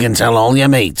 so you can tell all your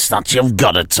mates that you've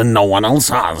got it and no one else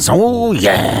has. Oh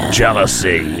yeah,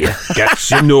 jealousy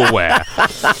gets you nowhere.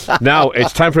 Now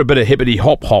it's time for a bit of hippity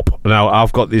hop hop. Now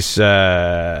I've got this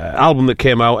album that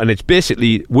came out, and it's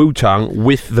basically Wu-Tang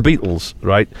with the Beatles,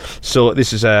 right? So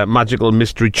this is Magical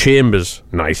Mystery Chambers.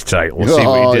 Nice title. See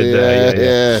what you did there.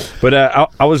 Yeah. But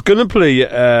I was going to play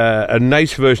a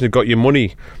nice version of Got Your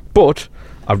Money, but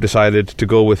I've decided to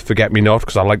go with Forget Me Not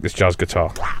because I like this jazz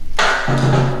guitar.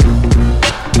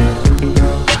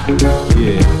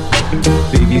 Yeah,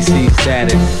 BBC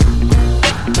status.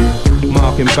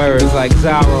 Marking birds like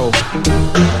Zorro.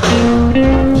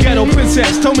 Ghetto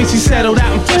princess told me she settled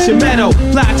out in Flesh and Meadow.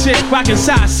 Fly chick rockin'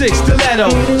 size 6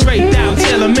 stiletto. Straight down,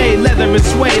 tailor-made, leather and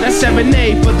suede. I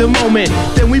serenade for the moment.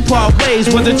 Then we part ways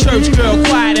with a church girl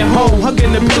quiet at home.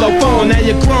 Hugging the pillow phone. Now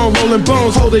you're grown, rolling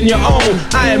bones, holding your own.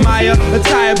 I admire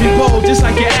attire, be bold, just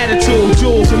like your attitude.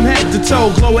 Jewels from head to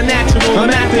toe, glowing natural. I'm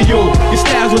after you. Your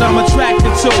style's what I'm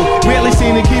attracted to. Rarely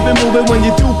seen it, keep it moving when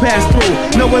you do pass through.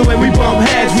 Knowing when we bump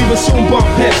heads, we will soon bump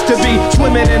hips. To be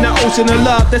swimming in the ocean of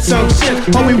love that sunk ship.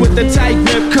 Homie with the tight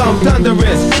grip, come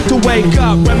thunderous. To wake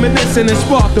up, reminiscing and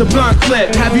spark the blunt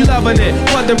clip. Have you loving it,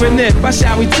 wondering if I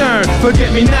shall return.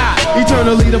 Forget me not,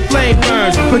 eternally the flame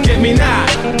burns. Forget me not.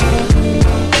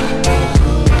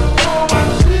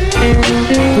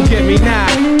 Forget me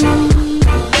not.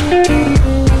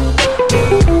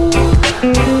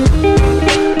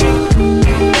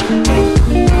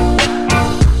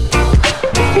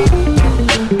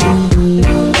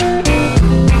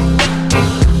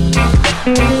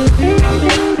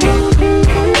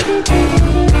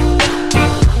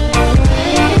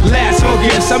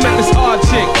 I met this odd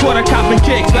chick, caught her copping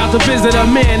kicks, about to visit a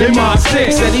man in Mars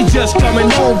 6. Said he just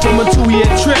coming home from a 2-year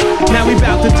trip. Now we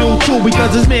about to do 2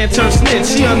 because his man turned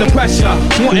snitch. She under pressure,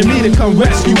 wanting me to come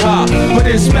rescue her. But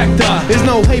Inspector, there's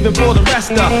no haven for the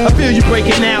rest of. I feel you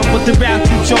breaking out, but the route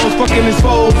you chose, fucking his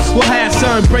foes, will have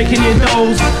son breaking your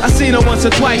nose. I seen her once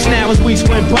or twice now as weeks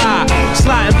went by.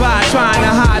 Sliding by, trying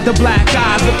to hide the black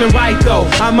eyes. Looking right though,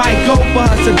 I might go for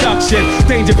her seduction.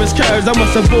 Dangerous curves, I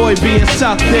must avoid being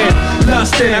sucked in.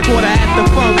 Lust I caught her at the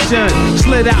function.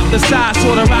 Slid out the side,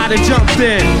 saw the rider jumped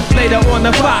in. Later on the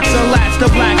box, unlatched the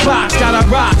black box. Got a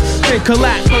rock, then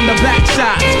collapsed from the back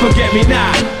shots. Forget me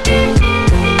not.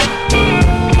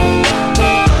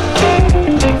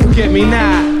 Forget me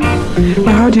not.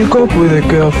 Now how do you cope with a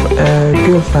girl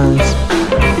fans?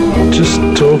 Just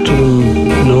talk to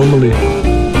them normally,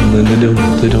 and then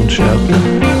they don't shout.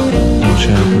 Don't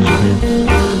shout.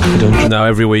 Now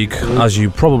every week, as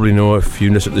you probably know if you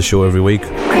listen to the show every week,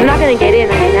 I'm not going to get in.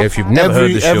 if you've never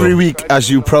heard the show every week, as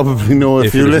you probably know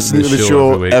if you listen to the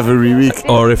show every week,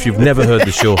 or if you've never heard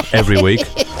the show every week,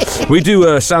 we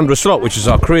do Sandra Slot, which is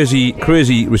our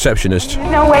crazy receptionist.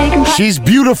 No way you can. She's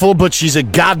beautiful, but she's a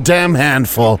goddamn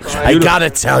handful. I gotta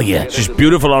tell you, she's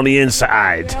beautiful on the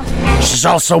inside. She's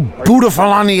also beautiful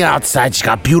on the outside. She's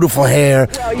got beautiful hair,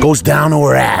 goes down to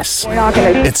her ass.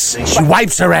 She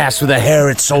wipes her ass with her hair.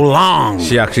 It's so long.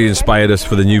 She actually inspired us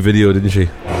for the new video, didn't she?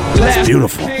 It's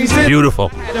beautiful. Beautiful.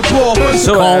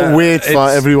 So, can't wait for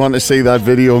everyone to see that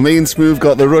video. Me and Smoove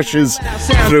got the rushes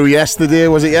through yesterday.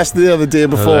 Was it yesterday or the day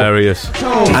before? Hilarious.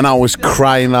 And I was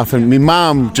crying, laughing. My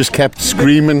mum just kept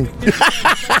screaming,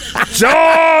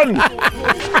 John!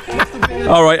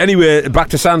 All right, anyway, back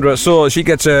to Sandra. So she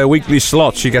gets a weekly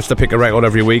slot. She gets to pick a record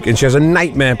every week, and she has a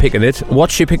nightmare picking it.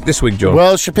 What's she picked this week, Joe?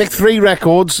 Well, she picked 3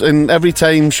 records, and every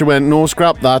time she went, no,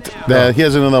 scrap that.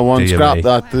 Here's another one, scrap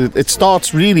that. It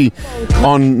starts really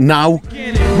on now.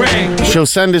 She'll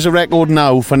send us a record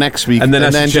now for next week, and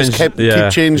then just keep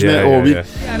changing it all week.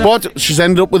 But she's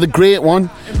ended up with a great one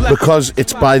because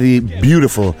it's by the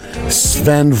beautiful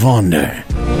Sven Vonder.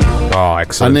 Oh,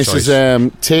 excellent. And this is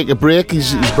Take a Break,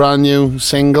 his brand new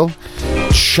single.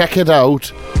 Check it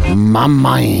out, my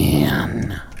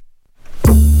man.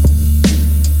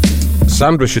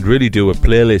 Sandra should really do a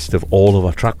playlist of all of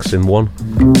her tracks in one.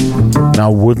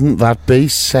 Now, wouldn't that be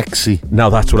sexy? Now,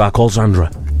 that's what I call Sandra.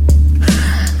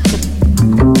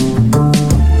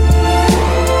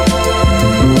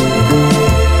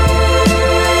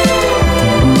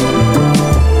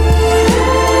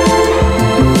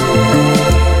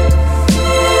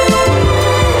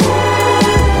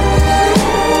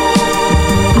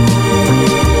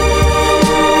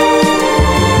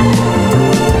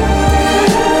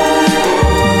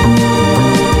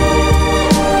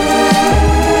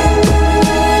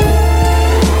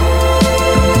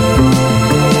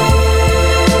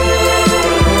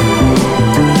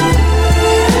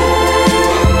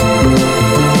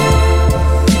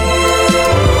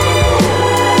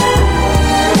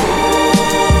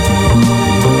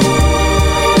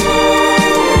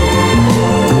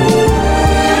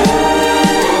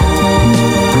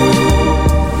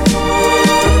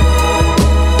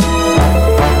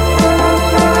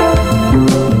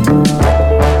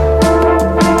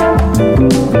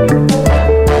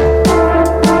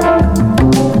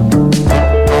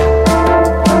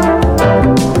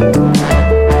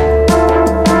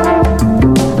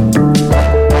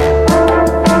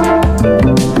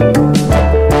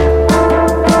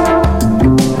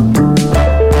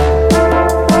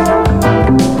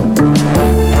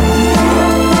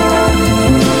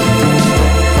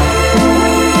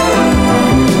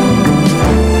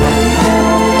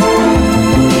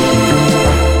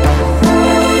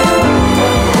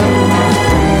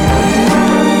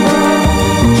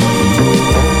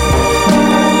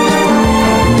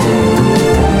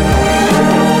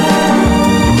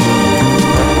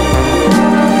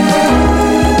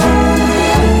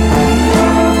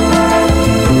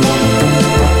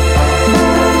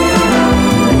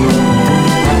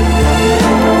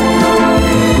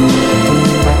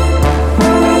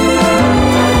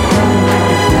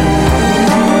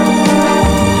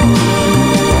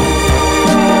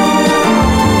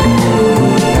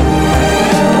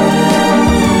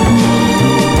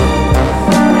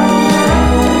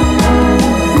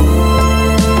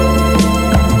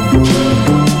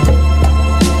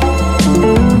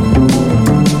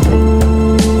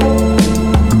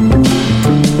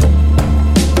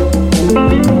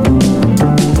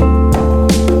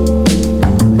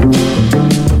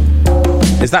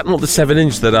 Is that not the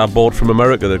 7-inch that I bought from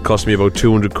America that cost me about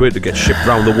 200 quid to get shipped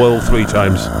around the world 3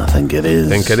 times? I think it is.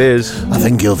 Think it is. I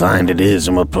think you'll find it is,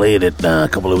 and we played it a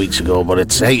couple of weeks ago, but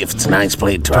it's, hey, if it's nice,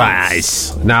 play it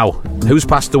twice. Now, who's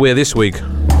passed away this week?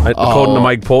 According to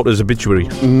Mike Porter's obituary.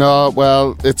 No,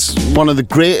 well, it's one of the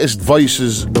greatest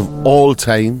voices of all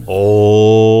time.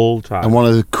 All time. And one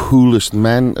of the coolest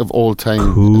men of all time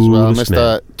as well,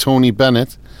 Mr. Tony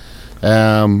Bennett.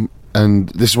 And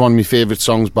this is one of my favourite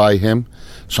songs by him,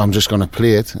 so I'm just going to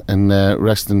play it, and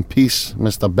rest in peace,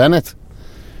 Mr. Bennett.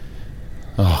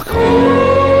 Oh,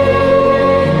 God.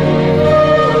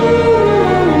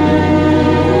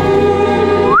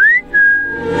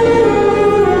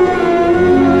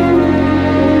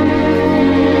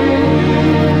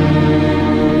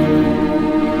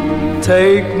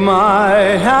 Take my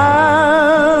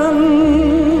hand,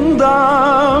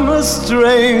 I'm a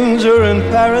stranger in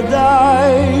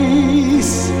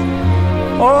paradise,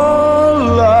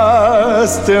 all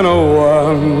lost in a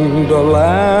wonderland,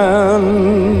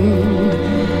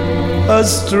 a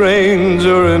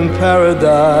stranger in paradise.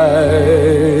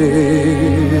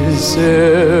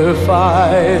 If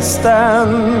I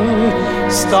stand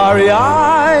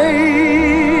starry-eyed,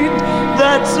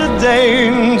 that's a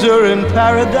danger in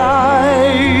paradise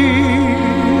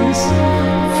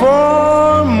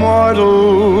for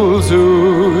mortals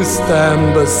who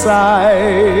stand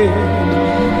beside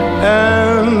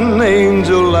an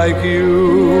angel like you.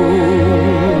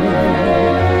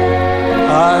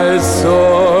 I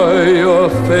saw your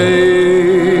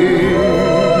face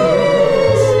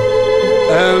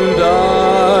and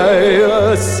I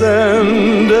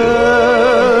ascended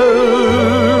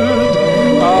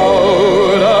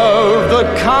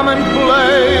commonplace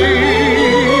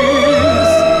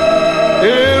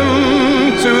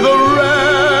into the rare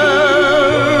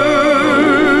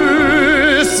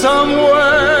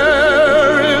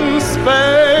somewhere in space.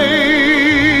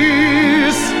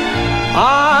 I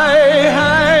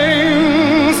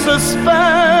hang suspended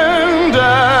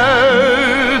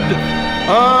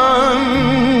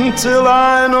until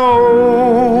I know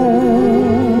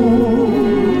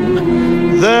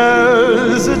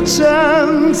there's a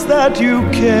chance that you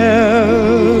care.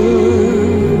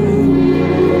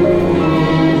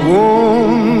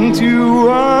 Won't you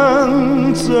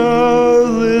answer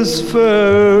this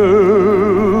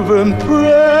fervent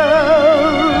prayer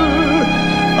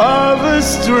of a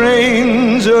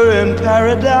stranger in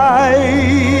paradise?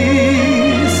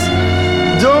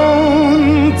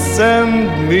 Don't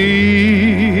send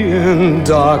me in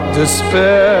dark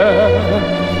despair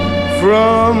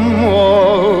from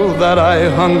all that I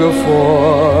hunger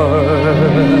for,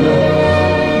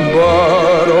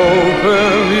 but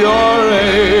open your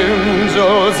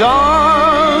angel's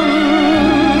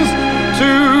arms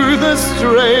to the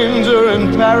stranger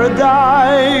in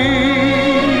paradise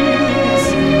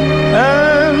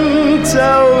and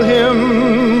tell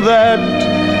him that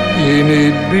he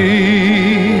need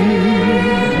be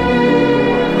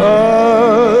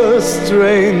a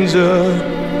stranger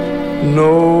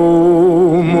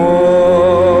no more.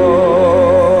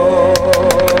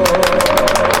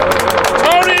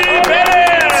 Tony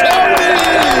Bennett!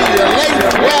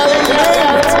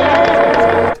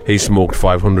 He smoked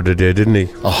 500 a day, didn't he?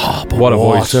 Oh, but what a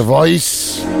voice. What a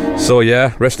voice. So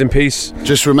yeah, rest in peace.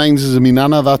 Just reminds us of me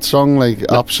nana, that song, like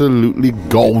absolutely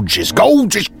gorgeous.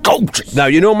 Gorgeous, gorgeous. Now,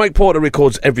 you know Mike Porter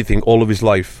records everything all of his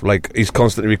life. Like, he's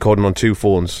constantly recording on 2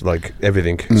 phones, like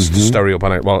everything. Stereo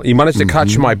panic. Well, he managed to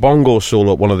catch my bongo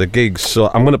solo at one of the gigs,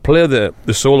 so I'm going to play the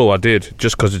solo I did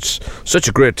just because it's such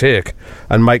a great take,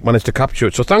 and Mike managed to capture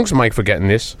it. So thanks, Mike, for getting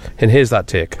this, and here's that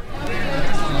take.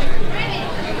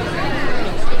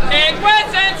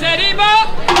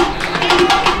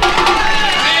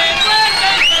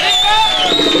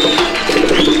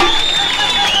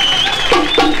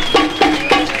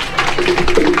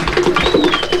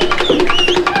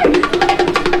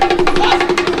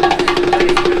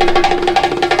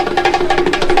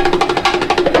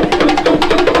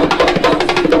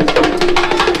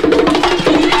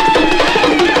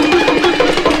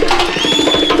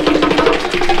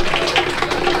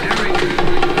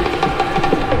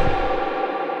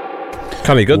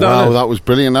 Good, wow, that was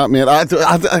brilliant, that, mate. I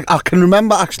can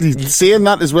remember actually saying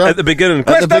that as well at the beginning.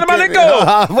 Well,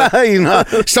 you know,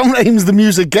 sometimes the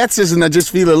music gets us, and I just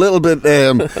feel a little bit,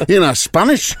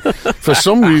 Spanish for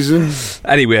some reason.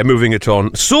 Anyway, moving it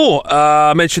on. So,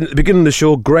 I mentioned at the beginning of the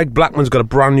show, Greg Blackman's got a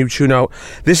brand new tune out.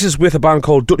 This is with a band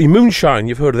called Dirty Moonshine.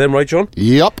 You've heard of them, right, John?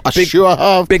 Yep, I sure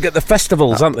have. Big at the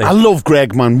festivals, aren't they? I love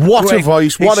Greg, man. What a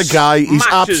voice! What a guy! He's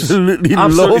absolutely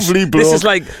lovely, bloke. This is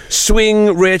like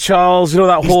swing Ray Charles. You know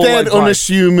that whole... He's dead like, vibe.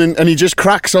 unassuming, and he just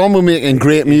cracks on with making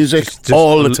great music Just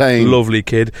all the time. Lovely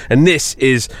kid. And this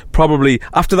is probably,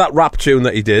 after that rap tune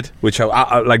that he did, which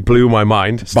I like blew my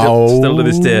mind, still to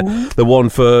this day, the one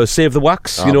for Save the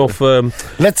Wax, you know, for...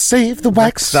 Let's Save the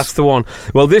Wax. That's the one.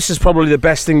 Well, this is probably the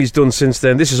best thing he's done since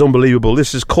then. This is unbelievable.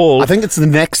 This is called... I think it's the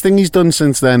next thing he's done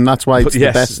since then. That's why it's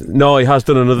the best. No, he has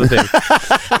done another thing.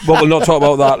 But we'll not talk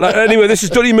about that. Anyway, this is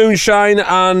Duddy Moonshine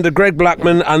and Greg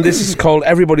Blackman, and this is called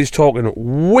Everybody's Talking.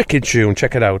 Wicked tune.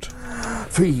 Check it out.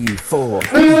 3, 4.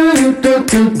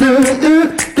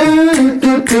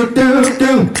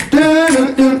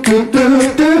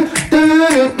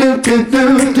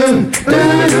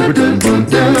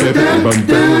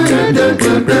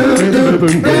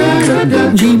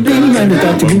 GB and the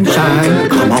Dutty Moonshine,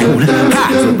 come on.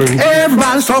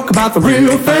 Everybody's talking about the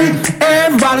real thing.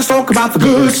 Everybody's talking about the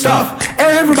good stuff.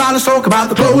 Everybody's talking about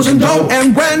the closing door.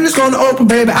 And when it's gonna open,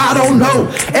 baby, I don't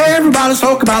know. Everybody's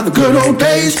talking about the good old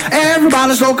days.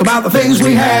 Everybody's talking about the things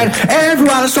we had.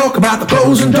 Everybody's talking about the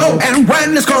closing door. And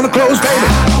when it's gonna close, baby,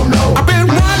 I don't know. I've been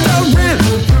wondering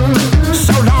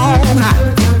so long.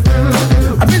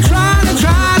 I've been trying,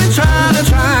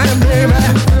 baby.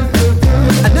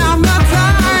 And now my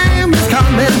time is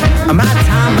coming. My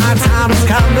time is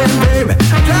coming, baby.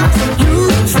 Just you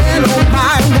stand on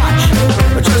my watch.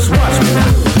 Just watch me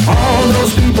now. All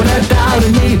those people that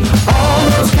doubted me. All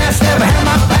those cats never had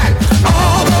my back.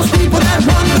 All those people that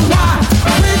wonder why.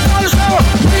 We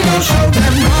gonna show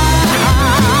them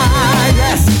why.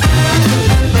 Yes.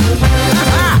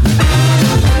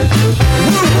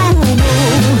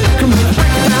 Come on,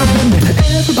 break it down for me.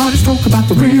 Everybody's talking about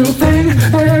the real thing.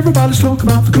 Everybody's talking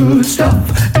about the good stuff.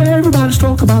 Everybody's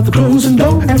talking about the closing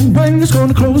door. And when it's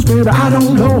gonna close, baby, I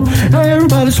don't know.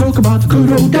 Everybody's talking about the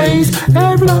good old days.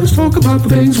 Everybody's talking about the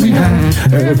things we had.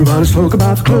 Everybody's talking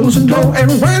about the closing door.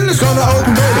 And when it's gonna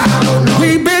open, baby, I don't know.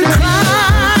 We've been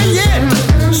crying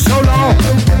so long.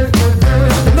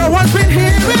 No one's been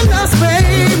hearing us,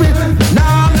 baby. No.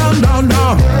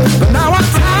 But now our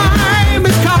time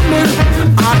is coming.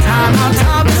 Our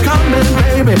time is coming,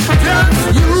 baby.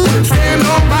 Just you stand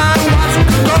on my watch.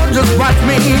 Don't just watch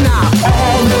me now.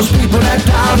 All those people that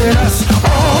doubted us.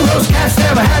 All those cats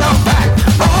never had our back.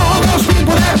 All those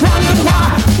people that wonder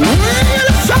why. We're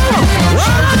the show.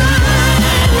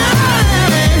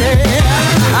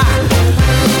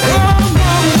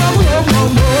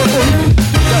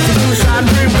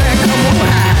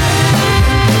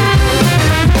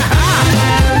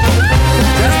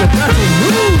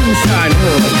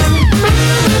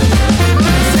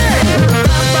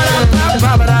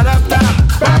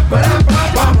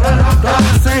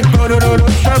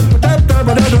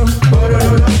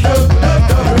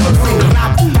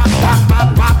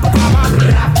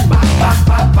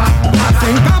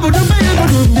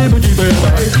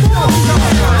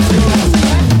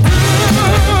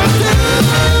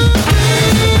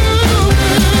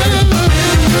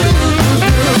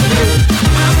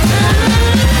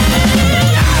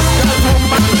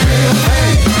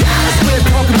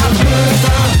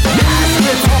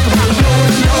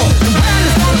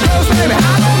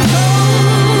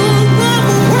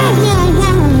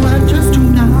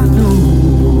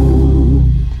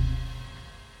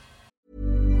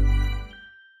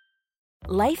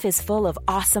 Life is full of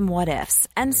awesome what-ifs,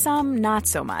 and some not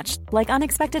so much, like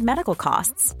unexpected medical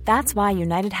costs. That's why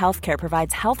United Healthcare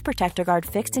provides Health Protector Guard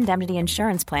fixed indemnity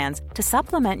insurance plans to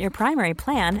supplement your primary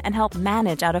plan and help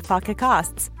manage out-of-pocket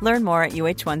costs. Learn more at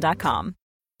uh1.com.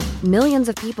 Millions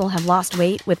of people have lost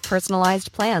weight with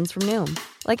personalized plans from Noom.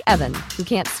 Like Evan, who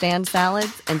can't stand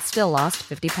salads and still lost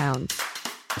 50 pounds.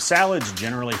 Salads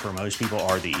generally for most people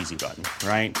are the easy button,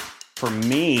 right? For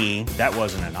me, that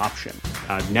wasn't an option.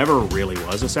 I never really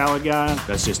was a salad guy.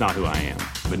 That's just not who I am.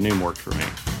 But Noom worked for me.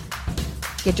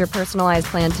 Get your personalized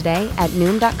plan today at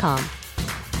Noom.com.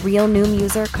 Real Noom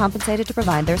user compensated to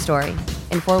provide their story.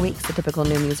 In 4 weeks, the typical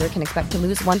Noom user can expect to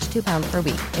lose 1 to 2 pounds per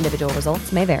week. Individual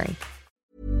results may vary.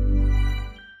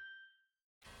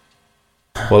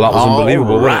 Well, that was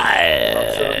unbelievable.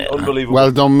 Right. Unbelievable.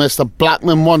 Well done, Mr.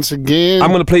 Blackman, once again. I'm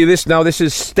going to play you this now. This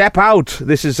is Step Out.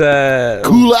 This is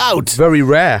Cool Out. Very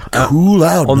rare. Cool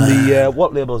Out. On the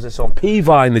what label is this on?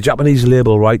 P-Vine, the Japanese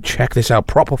label, right? Check this out.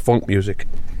 Proper funk music.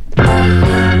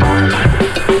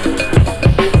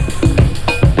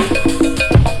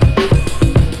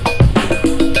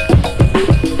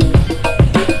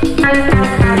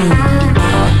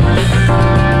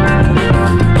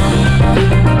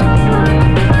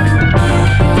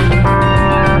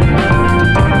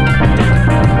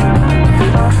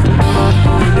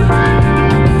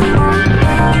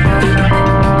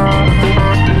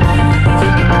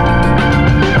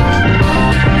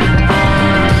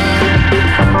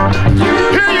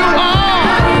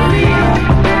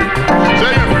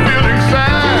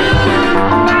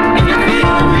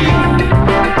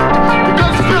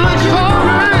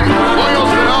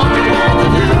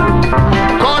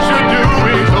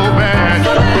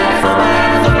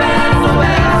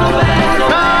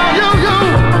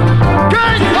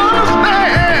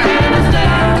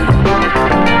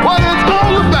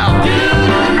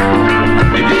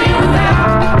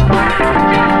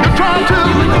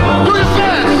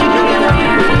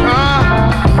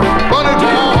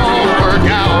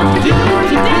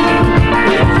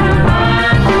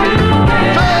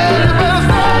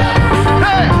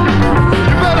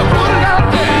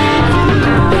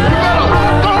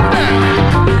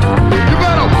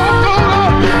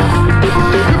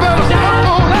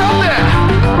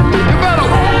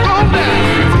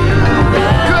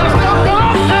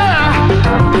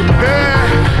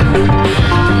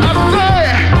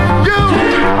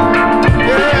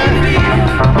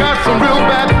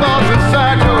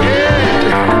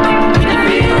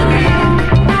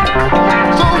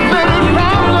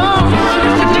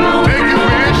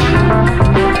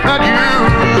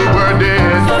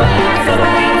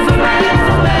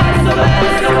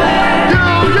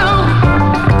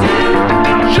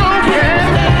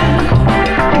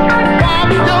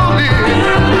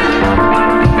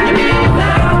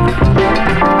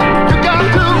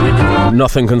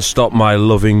 Nothing Can Stop My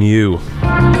Loving You.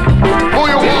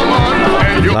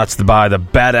 That's by the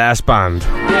Badass Band.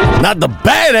 Not the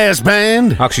Badass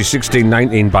Band. Actually,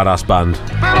 1619 Badass Band.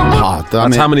 Oh,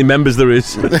 that's how many members there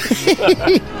is.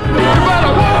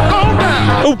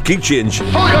 Oh, key change.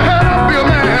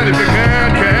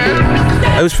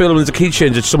 I was feeling when there's a key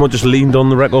change that someone just leaned on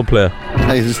the record player.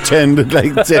 I just turned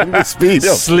the speed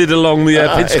up. Slid along the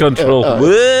pitch control.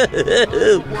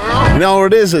 You know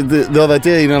what it is? The other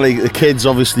day, the kids,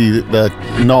 obviously, the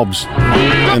knobs.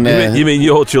 And, you mean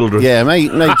your children? Yeah, my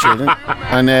children.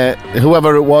 And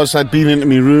whoever it was had been into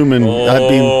my room and had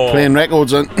been playing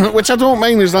records, which I don't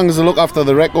mind as long as they look after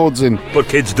the records. But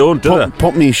kids don't, do they?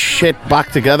 Put me shit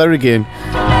back together again.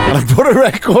 And I put a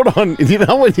record on, and you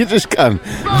know when you just can,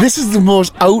 this is the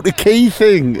most out-of-key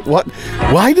thing. What?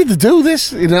 Why did they do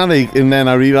this? And then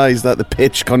I realised that the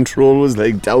pitch control was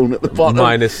down at the bottom.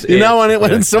 -8. You know,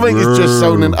 when something is just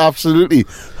sounding absolutely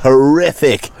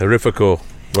horrific. Horrifico.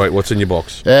 Right, what's in your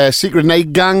box? Secret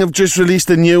Night Gang have just released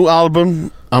a new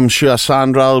album. I'm sure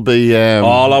Sandra will be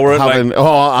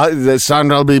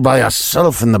Sandra will be by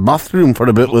herself in the bathroom for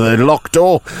a bit with a locked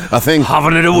door, I think.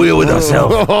 Having it away with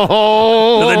herself.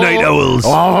 The night owls.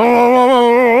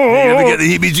 You're going to get the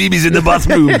heebie-jeebies in the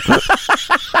bathroom.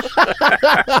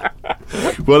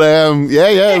 But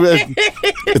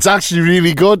it's actually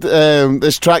really good.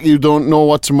 This track, You Don't Know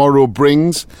What Tomorrow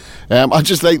Brings. I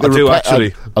just like the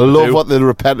I love what the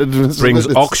repetitiveness brings.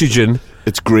 Oxygen.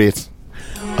 It's great.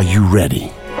 Are you ready?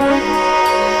 Oh,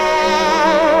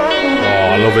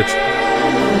 I love it.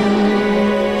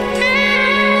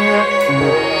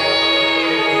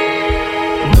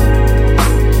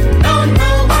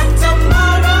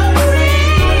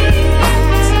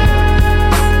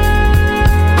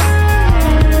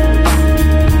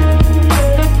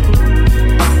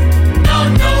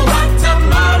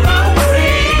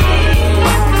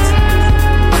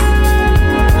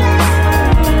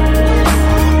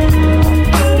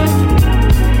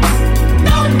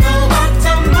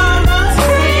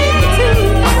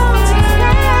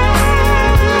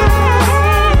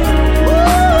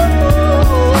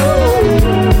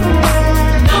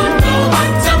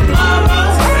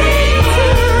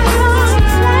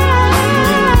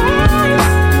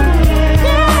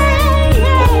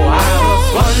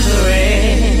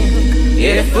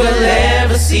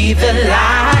 See the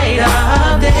light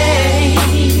of day.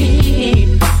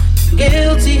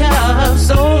 Guilty of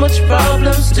so much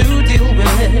problems to deal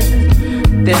with.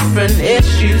 Different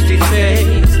issues we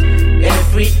face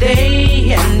every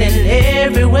day and in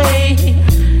every way.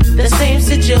 The same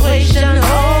situation,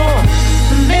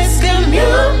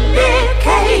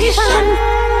 miscommunication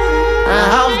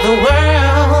of the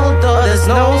world. There's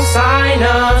no sign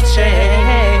of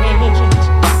change.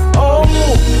 Oh,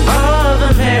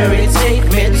 Mother Mary, take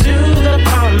me to the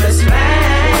promised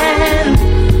land,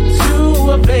 to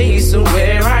a place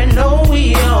where I know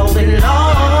we all belong.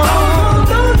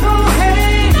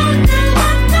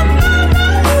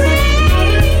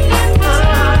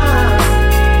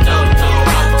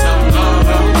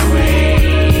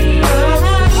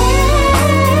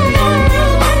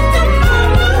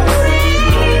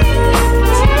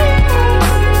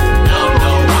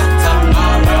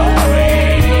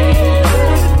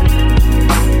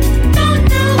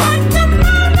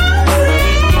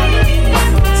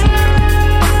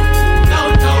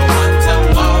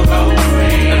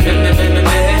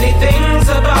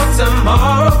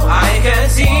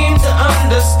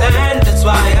 That's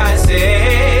why I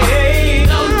say,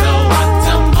 don't know what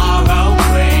tomorrow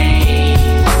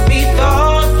brings. Be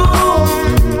thoughtful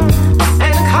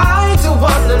and kind to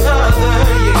one another.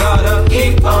 You gotta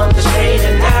keep on the straight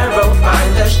and narrow.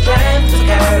 Find the strength to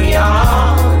carry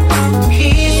on.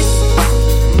 Peace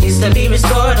needs to be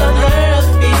restored on earth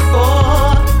before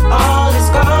all is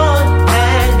gone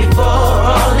and before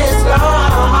all is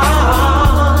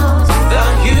lost. The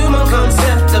human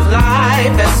concept of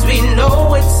life as we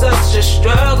know it's such a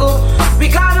struggle. We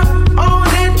gotta own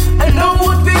it and know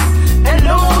what we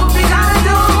gotta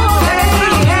do. Hey,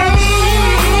 hey,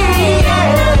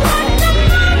 yeah.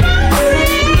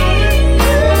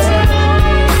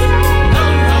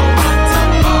 Don't know what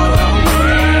tomorrow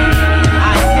brings. I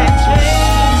can't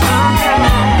change my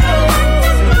past.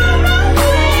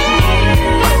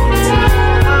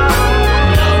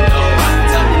 Don't know what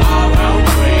tomorrow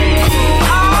brings.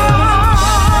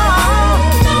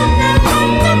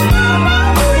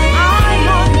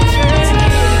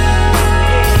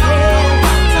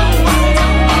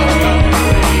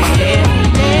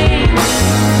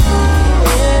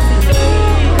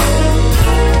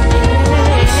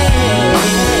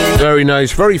 Very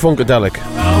nice, very funkadelic.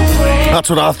 That's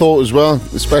what I thought as well,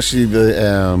 especially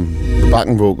the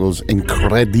backing vocals.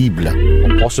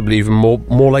 Incredible. Possibly even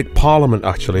more like Parliament,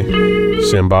 actually.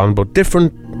 Same band, but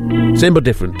different. Same but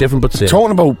different. Different but same.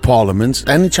 Talking about Parliament,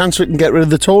 any chance we can get rid of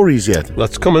the Tories yet?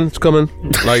 That's coming. It's coming.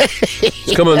 Like,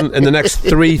 it's coming in the next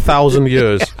 3,000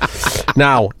 years.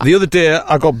 Now, the other day,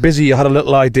 I got busy. I had a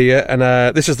little idea, and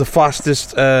this is the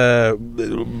fastest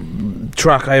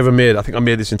track I ever made. I think I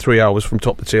made this in 3 hours from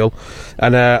top to tail,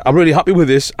 and I'm really happy with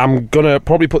this. I'm gonna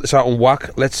probably put this out on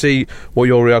Whack. Let's see what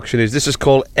your reaction is. This is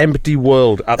called Empty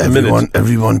World at the minute.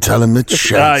 Everyone tell him it's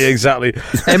shit. Yeah, exactly.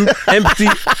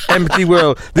 Empty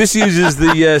World. This uses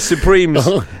the Supremes.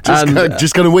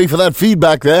 Just gonna wait for that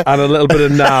feedback there. And a little bit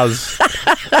of Nas.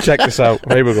 Check this out.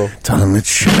 Here we go. Tell him it's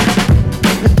shit.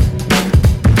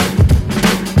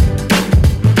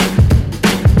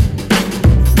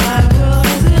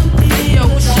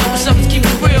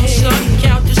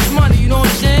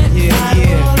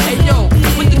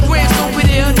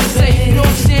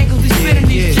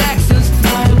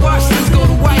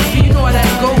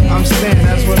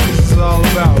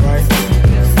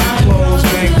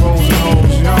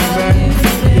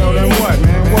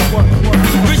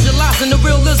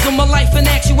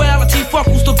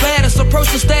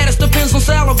 Status depends on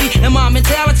salary, and my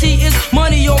mentality is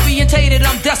money orientated.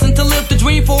 I'm destined to live the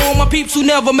dream for all my peeps who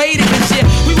never made it. And shit,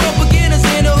 we were beginners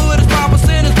in the hood as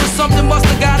 5%ers, but something must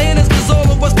have got in us, cause all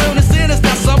of us turn to sinners.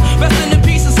 That's some resting in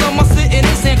pieces, some are sitting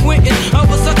in San Quentin.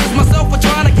 Others such as myself are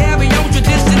trying to carry on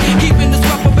tradition, keeping this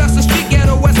rough professor street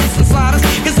ghetto essence inside us,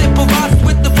 cause it provides us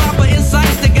with the proper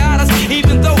insights to guide us.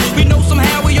 Even though we know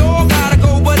somehow we all gotta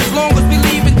go, but as long as we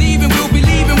leave and thieving, we'll be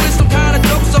leaving with some kind of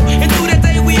dope. So into that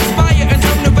day we aspire.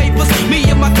 Me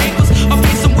and my papers, I'll be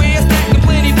somewhere stacking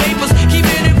plenty papers,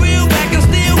 keeping it real back and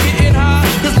still getting high.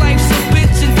 Cause life's a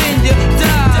bitch and then you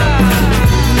die.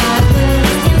 My world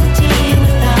is empty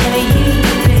without you,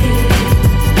 babe.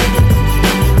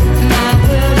 My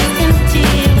world is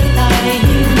empty without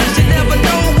you. Cause you never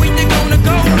know when you're gonna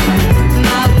go.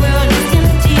 My world is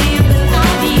empty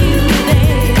without you,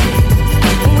 babe.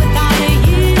 Without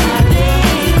you,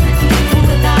 babe.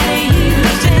 Without you,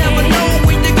 cause you never know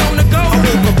when you're gonna go.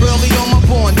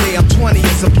 I'm 20,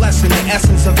 it's a blessing. The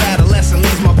essence of adolescence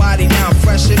leaves my body now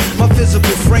freshened. My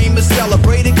physical frame is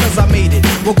celebrated cause I made it.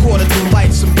 Recorded through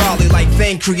life, symbolic like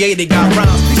thing created. Got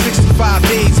rhymes, 365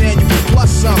 days, annual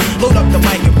plus some. Load up the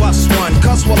mic and bust one.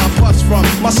 Cuss while I bust from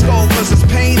my skull cause it's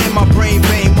pain in my brain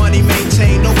vein. Money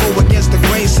maintained, no go against the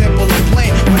grain, simple and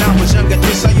plain. When I was younger,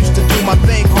 this I used to do my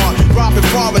thing hard. Robbing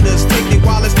foreigners, take their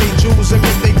wallets, their jewels, and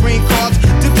miss their green cards.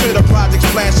 Dip to the projects,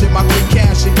 flashing my quick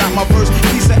cash. And got my first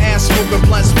piece of ass smoking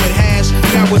blunts with hash.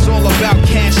 That was all about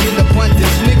cash in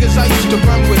abundance. Niggas I used to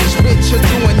run with is rich. Are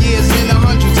doing years in the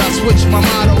hundreds. I switched my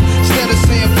motto. Instead of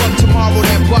saying fuck tomorrow,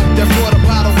 that buck that bought a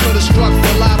bottle could have struck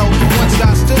the lotto. Once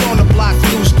I stood on the block,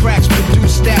 loose cracks,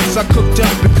 produced stacks. I cooked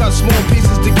up and cut small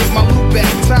pieces to get my loot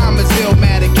back. Time is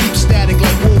illmatic, keep static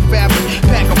like wool fabric.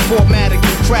 Pack a formatic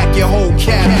to crack your whole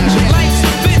cabbage. Life's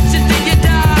a bitch and then you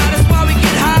die. That's why we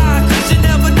get high, cause you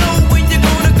never know when you're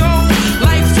gonna go.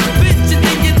 Life's a bitch and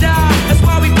then you die. That's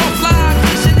why we gon' fly,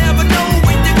 cause you never know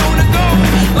when you're gonna go.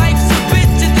 Life's a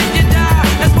bitch and then you die.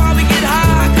 That's why we get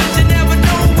high, cause you never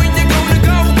know when you're gonna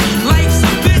go. Life's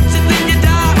a bitch and then you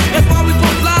die. That's why we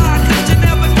gon' fly, cause you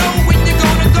never know when you're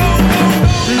gonna go.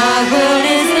 My world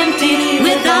is empty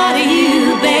without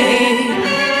you, babe.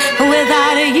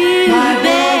 Without you,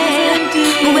 babe.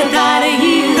 Without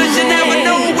you, cause you never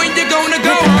know when you're gonna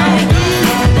go.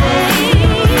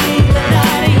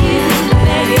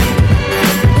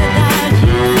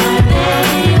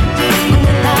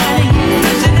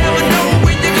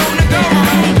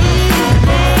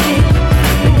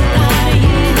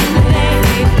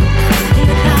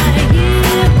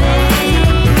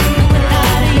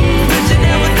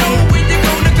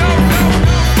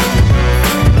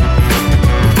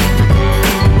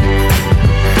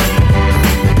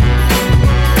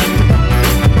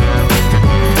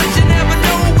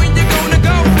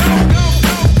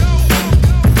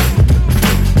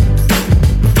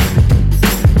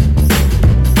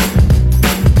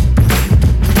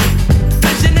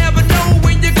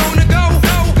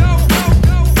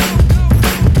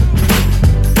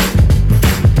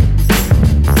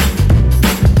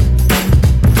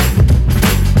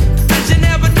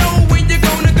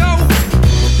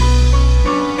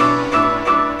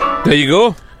 There you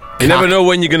go. You never know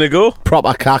when you're going to go.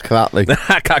 Proper cack, that, like.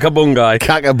 Cackabungai.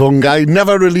 Cackabungai.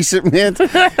 Never release it, mate.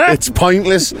 It's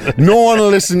pointless. No one will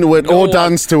listen to it or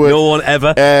dance to it. No one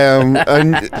ever. And,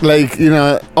 like, you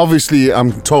know, obviously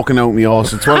I'm talking out my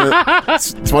arse. It's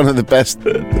one of the best.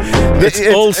 It's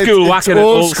old school whack. It's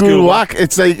old school whack.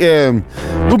 It's like,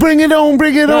 well, bring it on,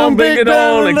 bring it on, bring it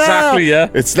on. Exactly, yeah.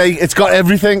 It's like, it's got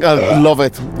everything. I love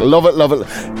it. Love it, love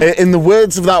it. In the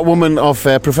words of that woman of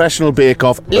Professional Bake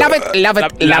Off, love it, love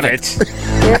it, love it.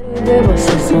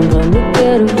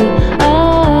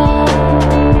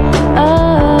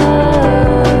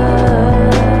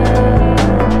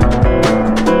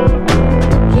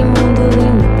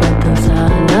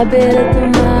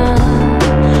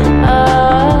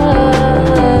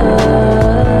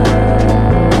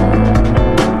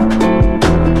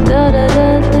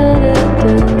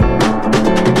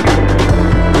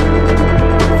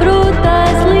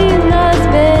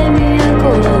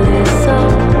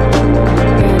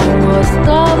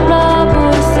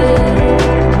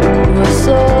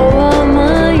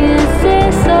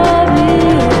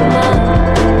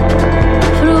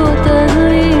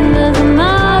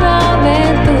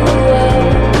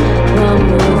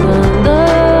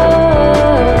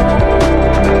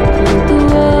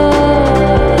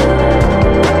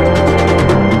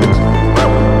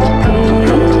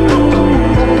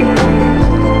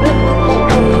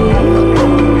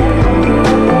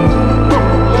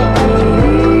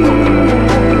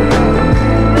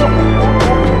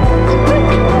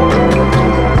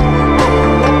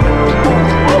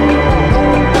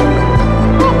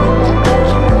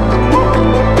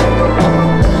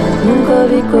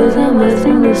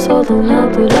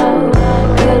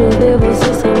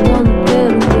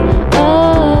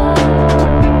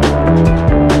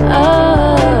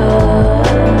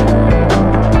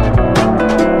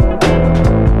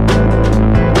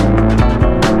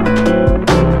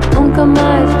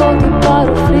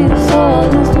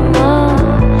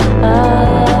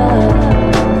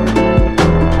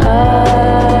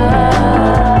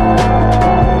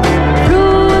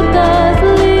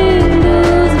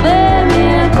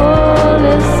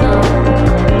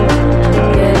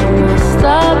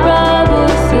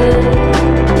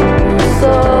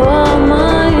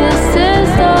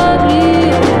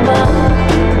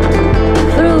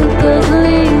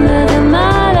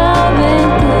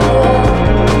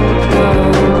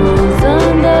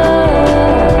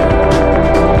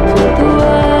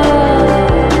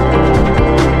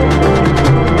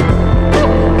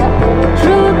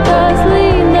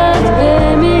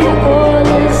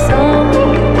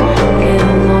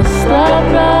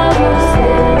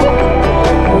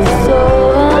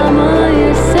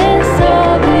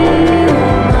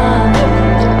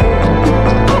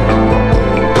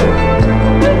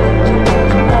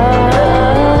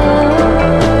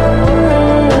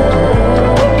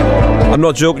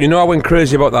 Not joking. You know, I went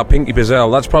crazy about that Pinky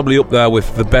Pizzelle. That's probably up there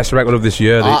with the best record of this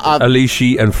year,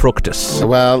 Alicia and Fructus.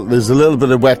 Well, there's a little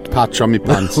bit of wet patch on my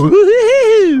pants.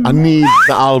 I need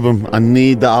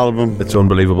the album. It's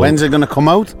unbelievable. When's it going to come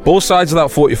out? Both sides of that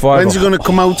 45. When's it going to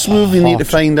come out, Smoove? You need to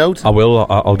find out. I will.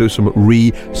 I'll do some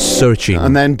researching.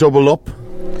 And then double up.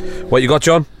 What you got,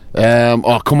 John?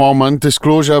 Oh, come on, man.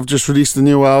 Disclosure, I've just released a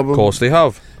new album. Of course they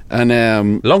have.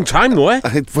 And long time though, eh?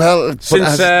 Well,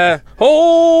 since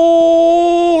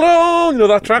Hold On, you know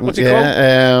that track? What's it called?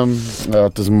 No,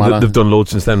 it doesn't matter. They've done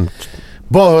loads since then.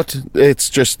 But it's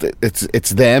just it's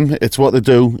them. It's what they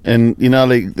do, and you know,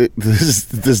 like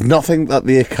there's nothing that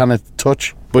they kind of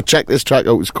touch. But check this track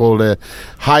out. It's called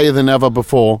Higher Than Ever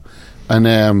Before, and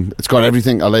it's got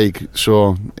everything I like.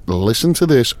 So listen to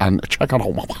this and check it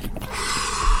out.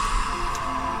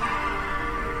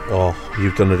 Oh,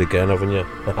 you've done it again, haven't you?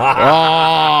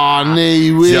 Oh,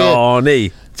 nee,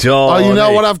 Johnny. Oh, you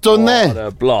know what I've done there? What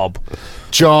a blob.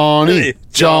 Johnny,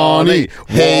 he's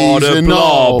a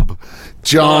knob.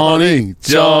 Johnny,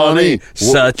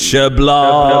 such a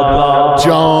blob.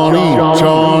 Johnny,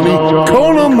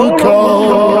 call him a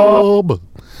cob.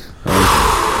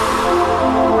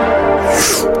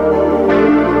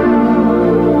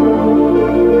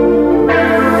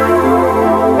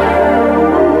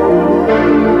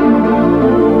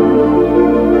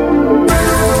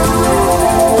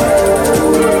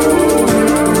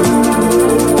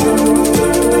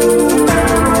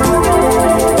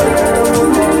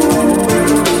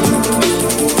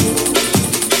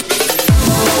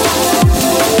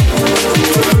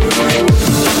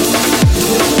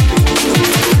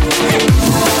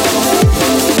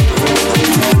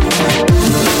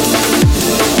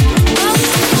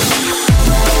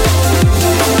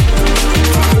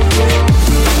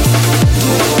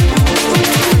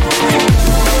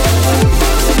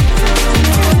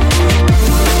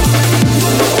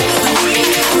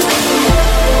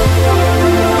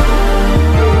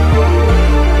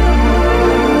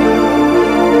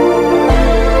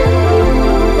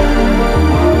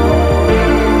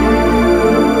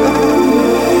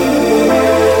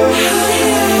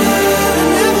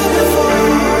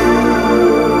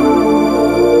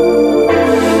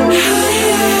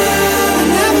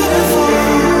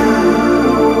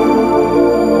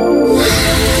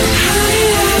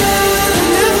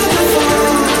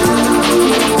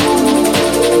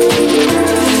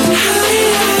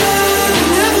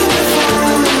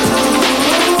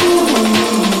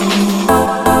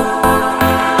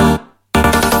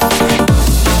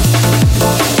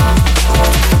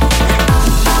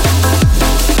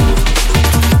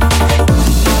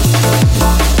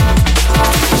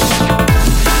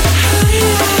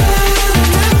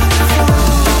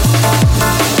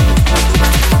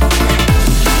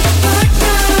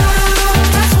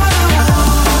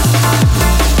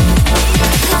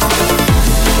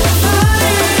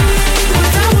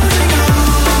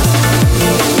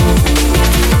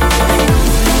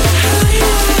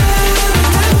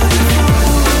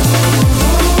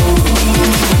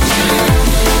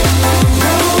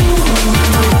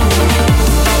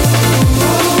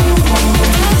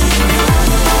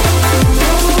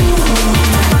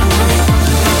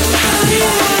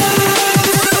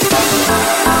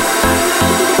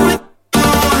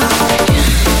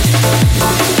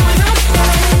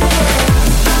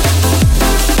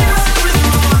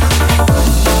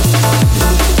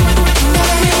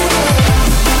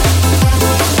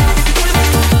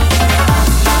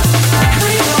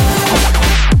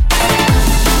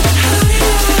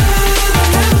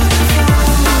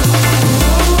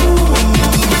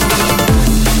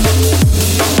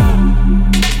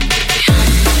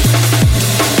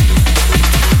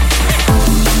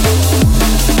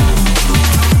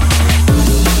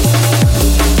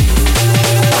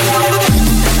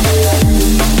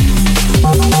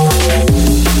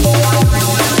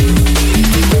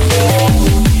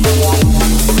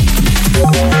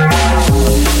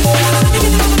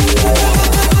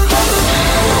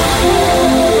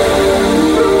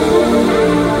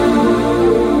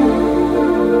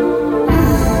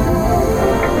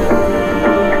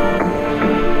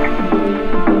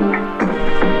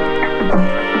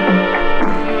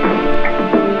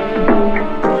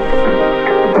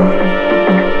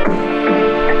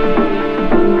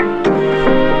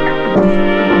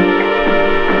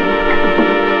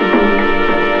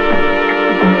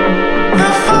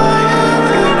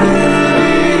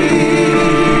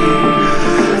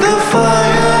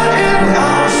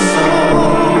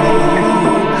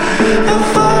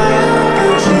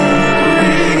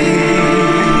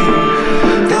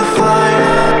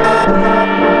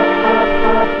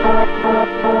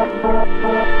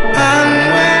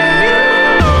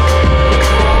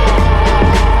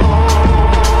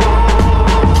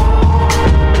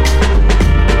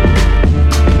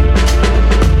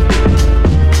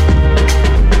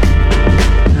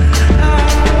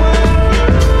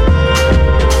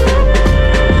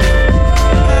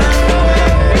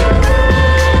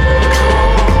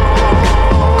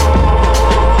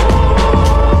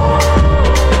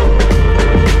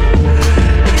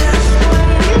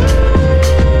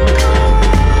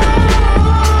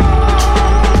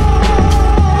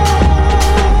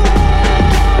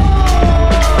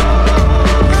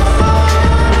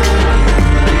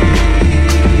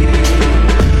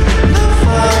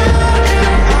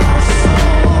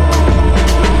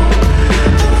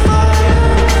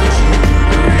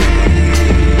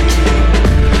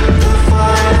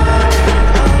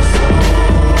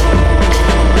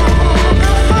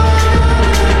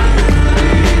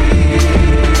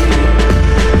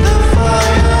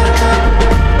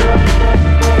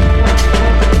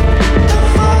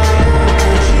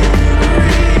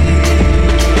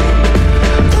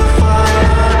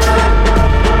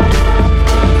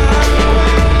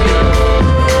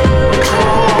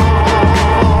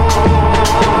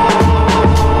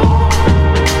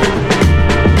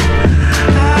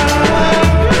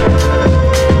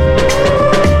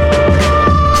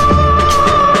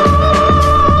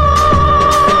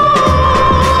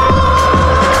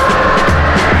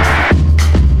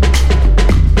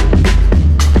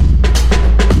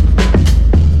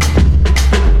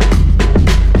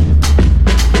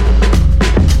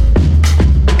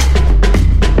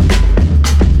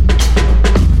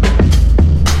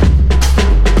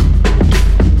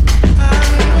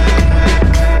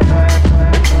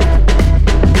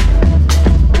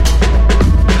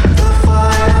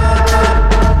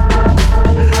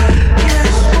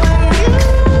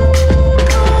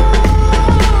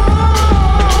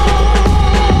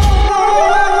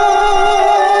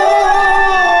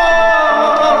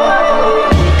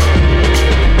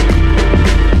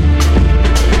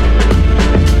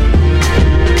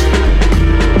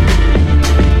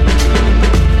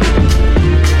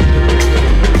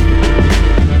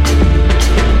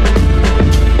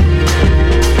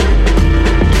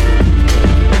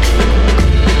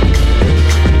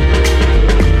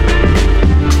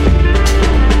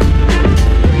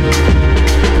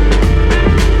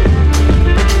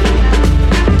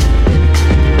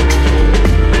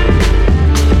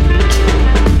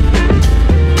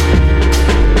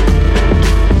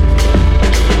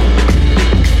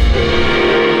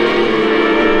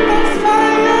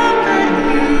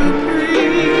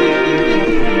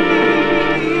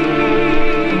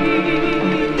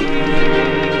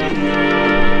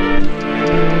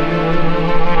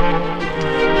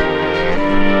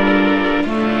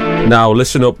 Now,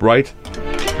 listen up, right?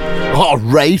 Oh,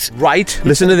 right. Right,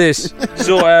 listen to this.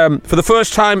 So, for the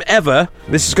first time ever,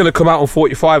 this is going to come out on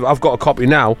 45. I've got a copy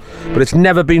now, but it's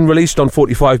never been released on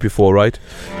 45 before, right?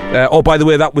 Oh, by the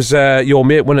way, that was your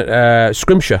mate, wasn't it?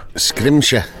 Scrimshire.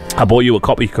 Scrimshire. I bought you a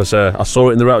copy because I saw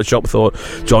it in the record shop. Thought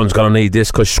John's gonna need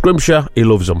this because Scrimshire, he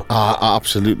loves them. I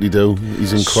absolutely do.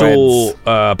 He's incredible.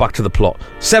 So back to the plot.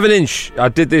 7-inch. I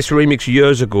did this remix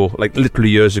years ago, like literally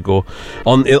years ago.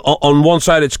 On one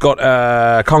side, it's got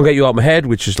 "Can't Get You Out My Head,"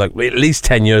 which is like at least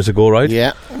 10 years ago, right?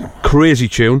 Yeah. Crazy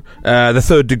tune. The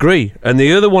Third Degree, and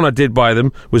the other one I did by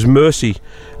them was "Mercy."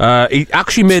 He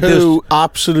actually made two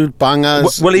absolute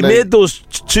bangers. Well, he made those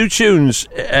two tunes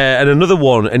and another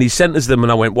one, and he sent us them,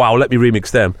 and I went, wow, let me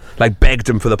remix them. Like, begged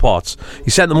him for the parts.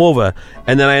 He sent them over,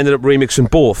 and then I ended up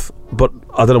remixing both, but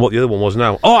I don't know what the other one was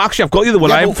now. Oh, actually, I've got the other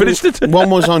one. I haven't finished it.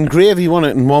 One was on Gravy,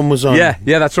 wasn't it? And one was on... Yeah,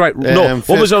 that's right. No,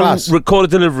 one was on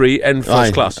Recorded Delivery and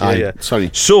First Class. Yeah.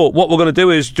 Sorry. So, what we're going to do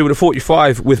is do it a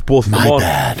 45 with both of them on.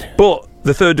 Bad. But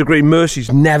the Third Degree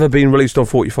Mercy's never been released on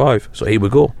 45, so here we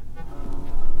go.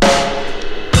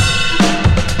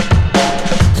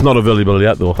 It's not available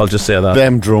yet, though. I'll just say that.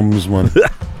 Them drums, man.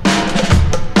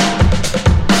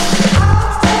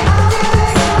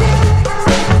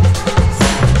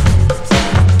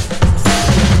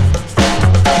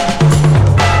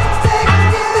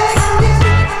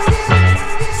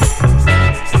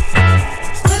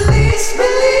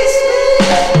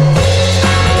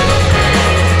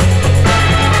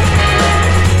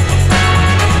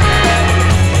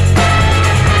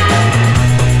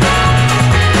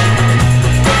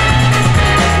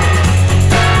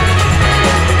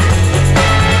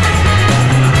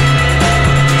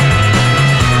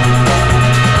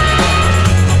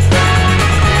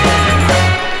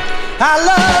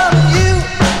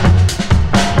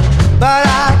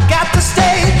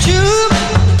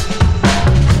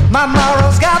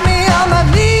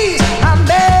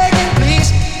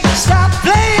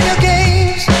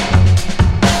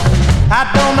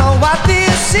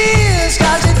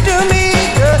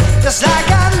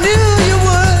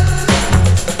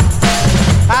 I'm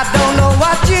begging you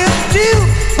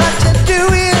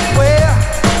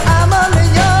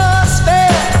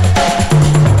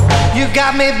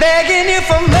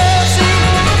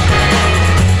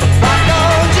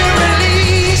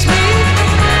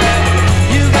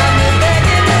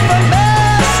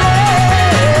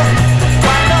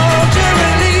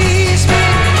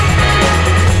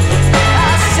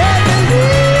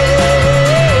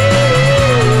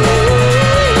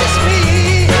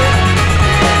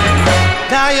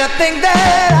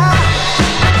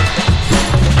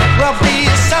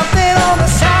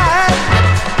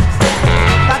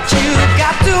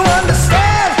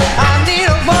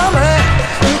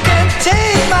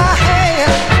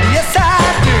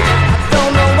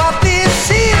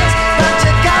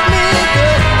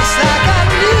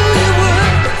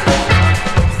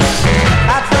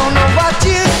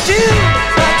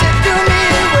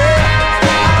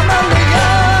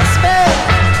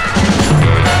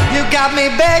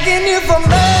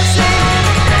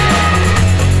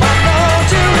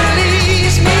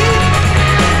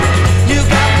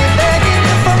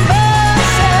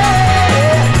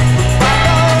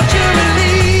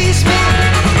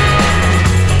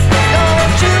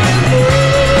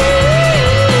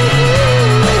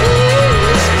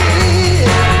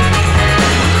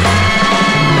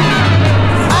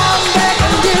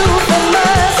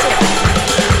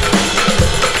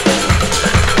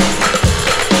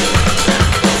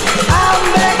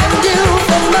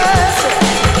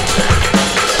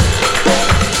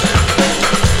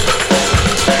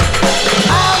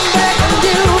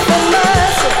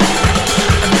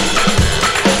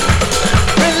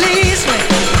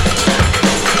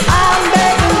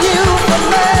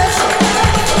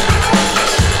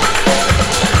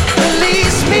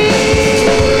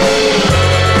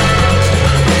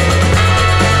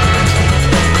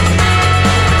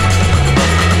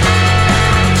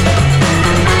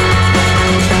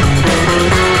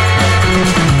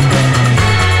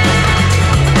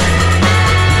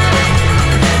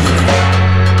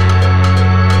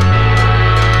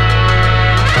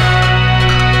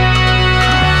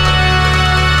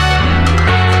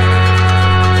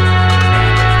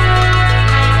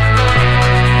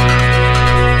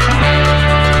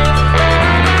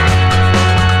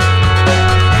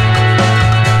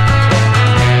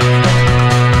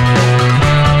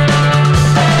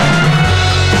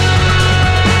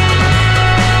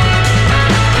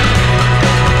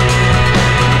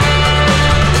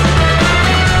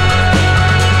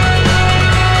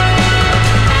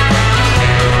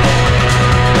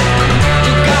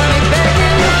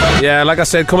Yeah, like I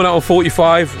said, coming out on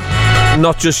 45.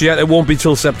 Not just yet. It won't be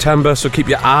till September, so keep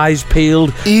your eyes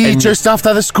peeled. Just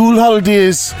after the school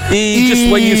holidays.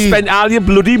 Just when you spent all your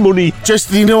bloody money. Just,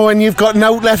 when you've got an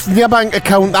out left in your bank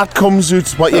account, that comes out.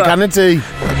 What you gonna do?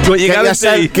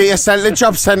 Get yourself a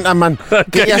job centre, man.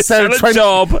 Get yourself a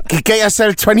job. Get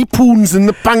yourself 20 pounds in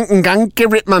the bank and go and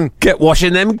give it, man. Get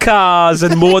washing them cars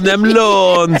and mowing them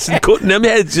lawns and cutting them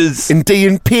hedges. And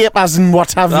doing papers and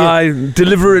what have you. Aye,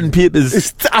 delivering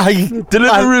papers.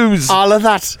 Deliveroos. All of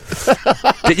that.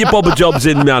 Get your bobber jobs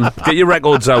in, man. Get your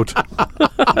records out.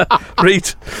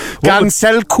 Right. Go and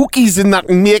sell cookies and that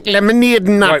and make lemonade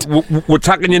and that. Right, we're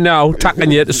taking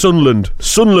you to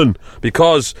Sunderland,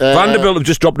 because Vanderbilt have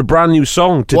just dropped a brand new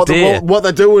song today. What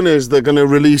they're doing is they're going to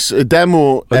release a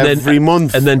demo every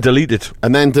month. And then delete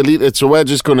it. So we're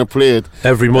just going to play it.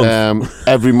 Every month.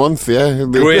 Every month, yeah.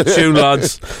 Great tune,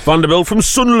 lads. Vanderbilt from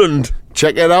Sunderland.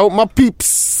 Check it out, my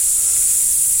peeps.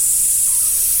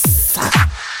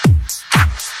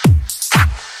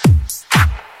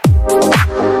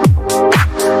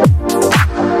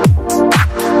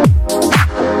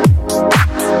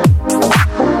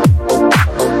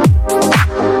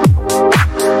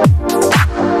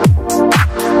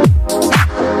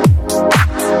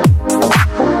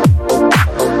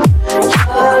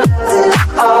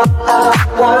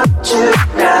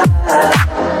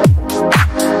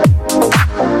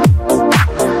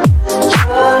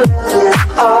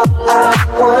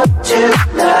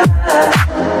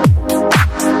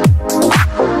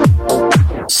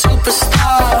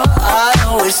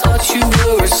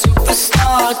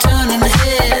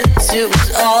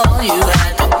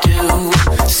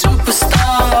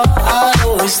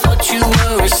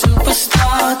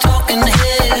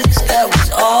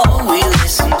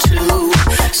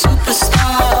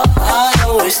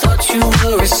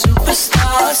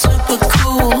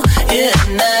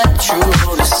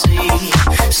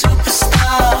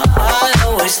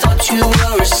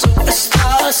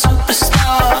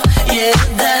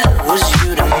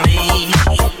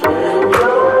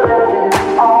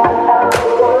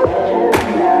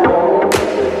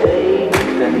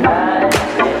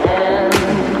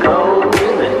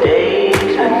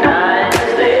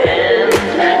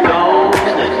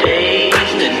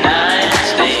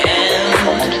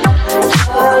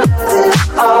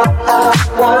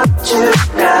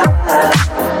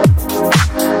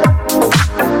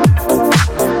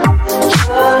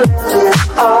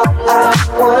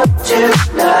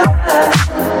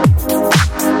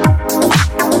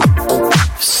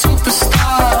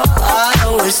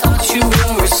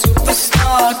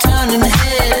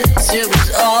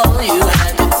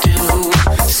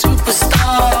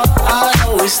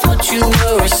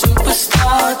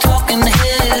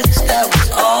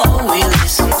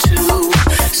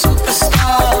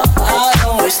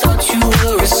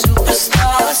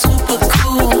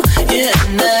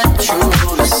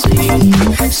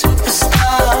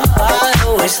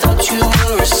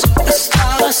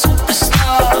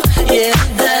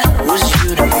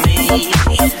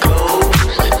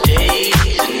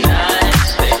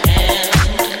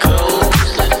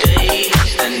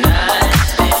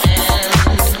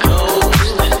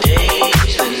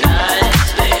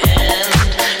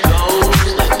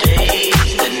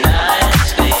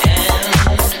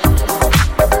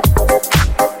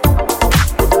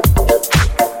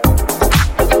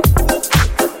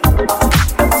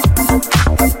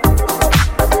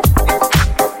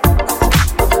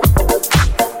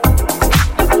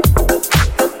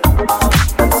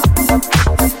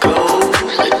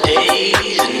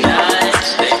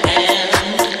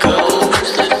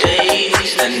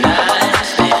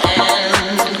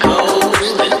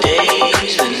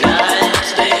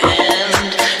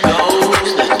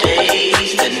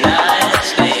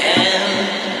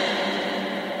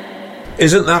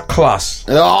 Isn't that class?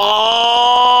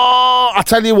 Oh, I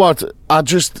tell you what, I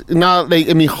just, now, like,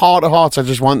 in my heart of hearts, I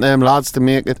just want them lads to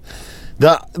make it.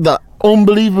 The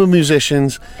unbelievable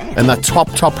musicians and the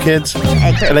top kids,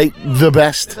 like, the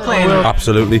best.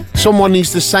 Absolutely. Someone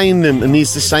needs to sign them, and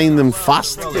needs to sign them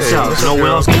fast.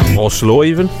 Or slow,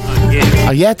 even.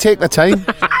 Yeah, take the time.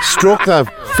 Stroke their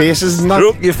faces and that.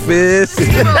 Stroke your face.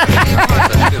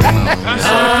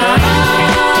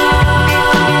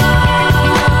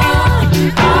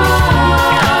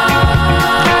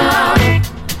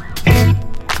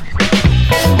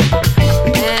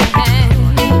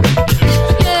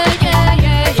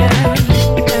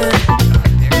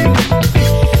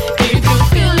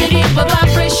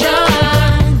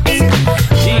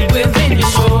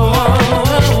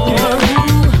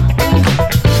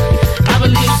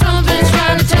 Something's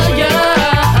trying to tell you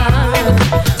that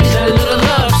a little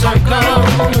love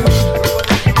circle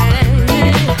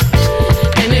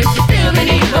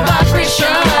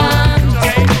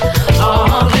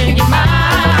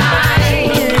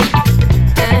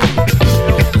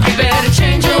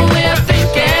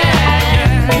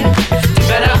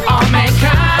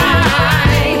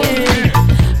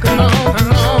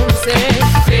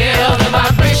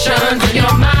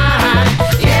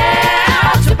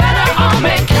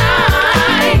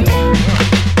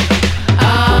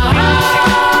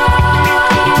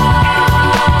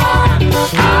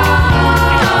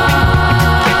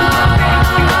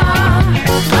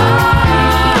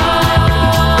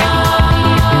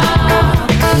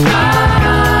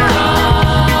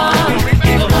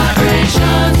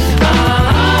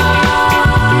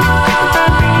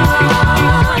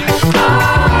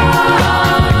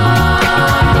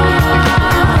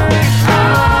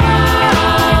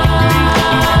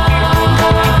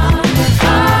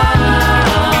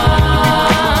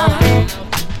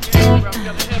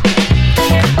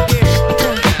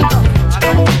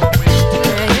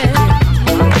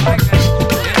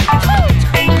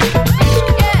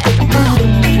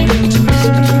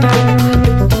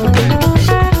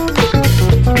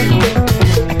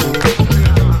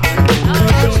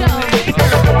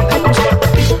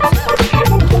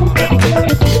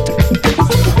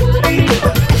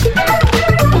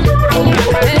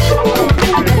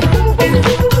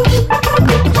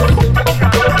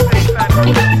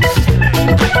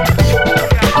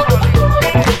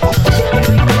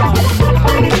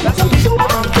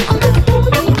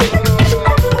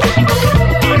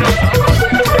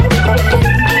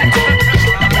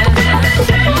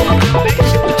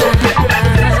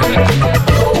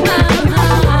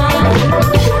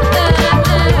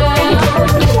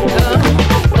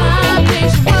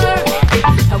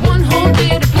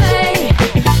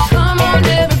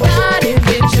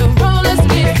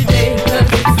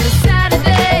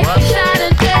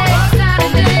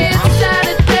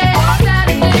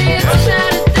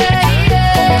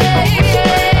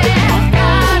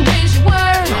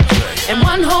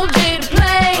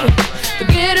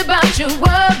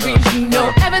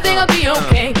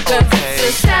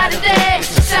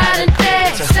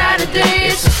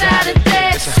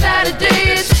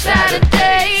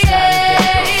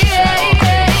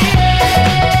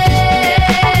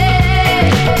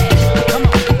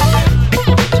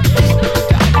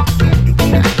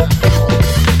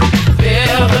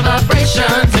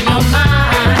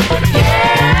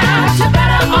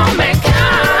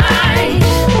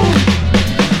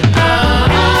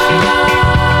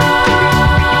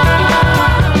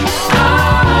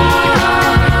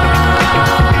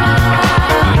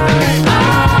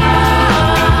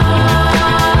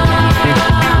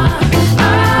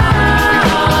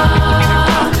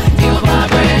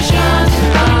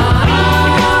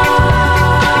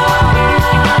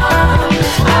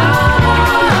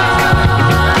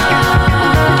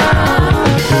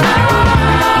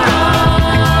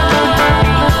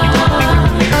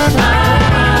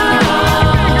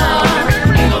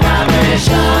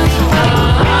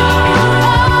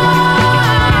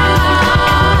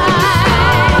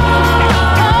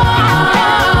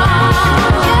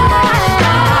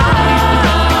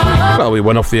we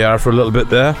went off the air for a little bit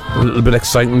there. A little bit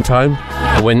exciting time.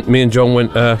 When me and John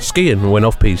went skiing and went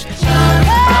off piste.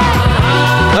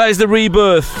 That is the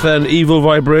Rebirth and Evil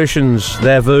Vibrations,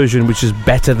 their version, which is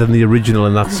better than the original,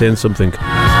 and that's saying something.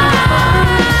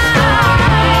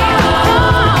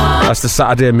 That's the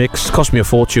Saturday mix. Cost me a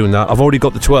fortune, that. I've already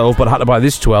got the 12, but I had to buy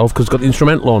this 12 because it's got the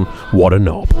instrumental on. What a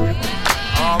knob.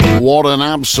 What an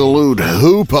absolute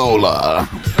hoopola.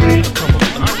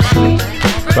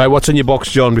 Right, what's in your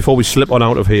box, John, before we slip on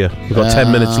out of here? We've got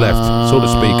 10 minutes left, so to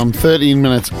speak. 13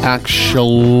 minutes, actually.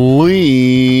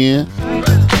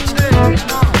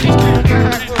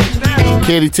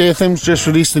 Katie Tatham's just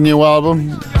released a new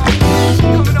album.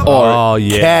 Or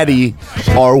Caddy,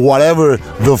 or whatever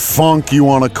the funk you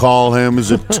want to call him.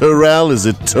 Is it Turrell? Is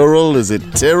it Turrell? Is it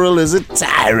Tyrrell? Is it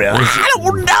Tyrell? I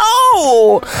don't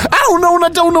know. And I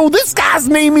don't know this guy's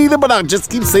name either, but I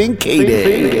just keep saying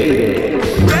Katie.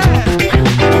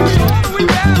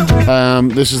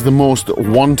 This is the Most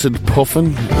Wanted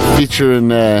Puffin, featuring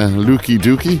Lukey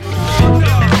Dookie.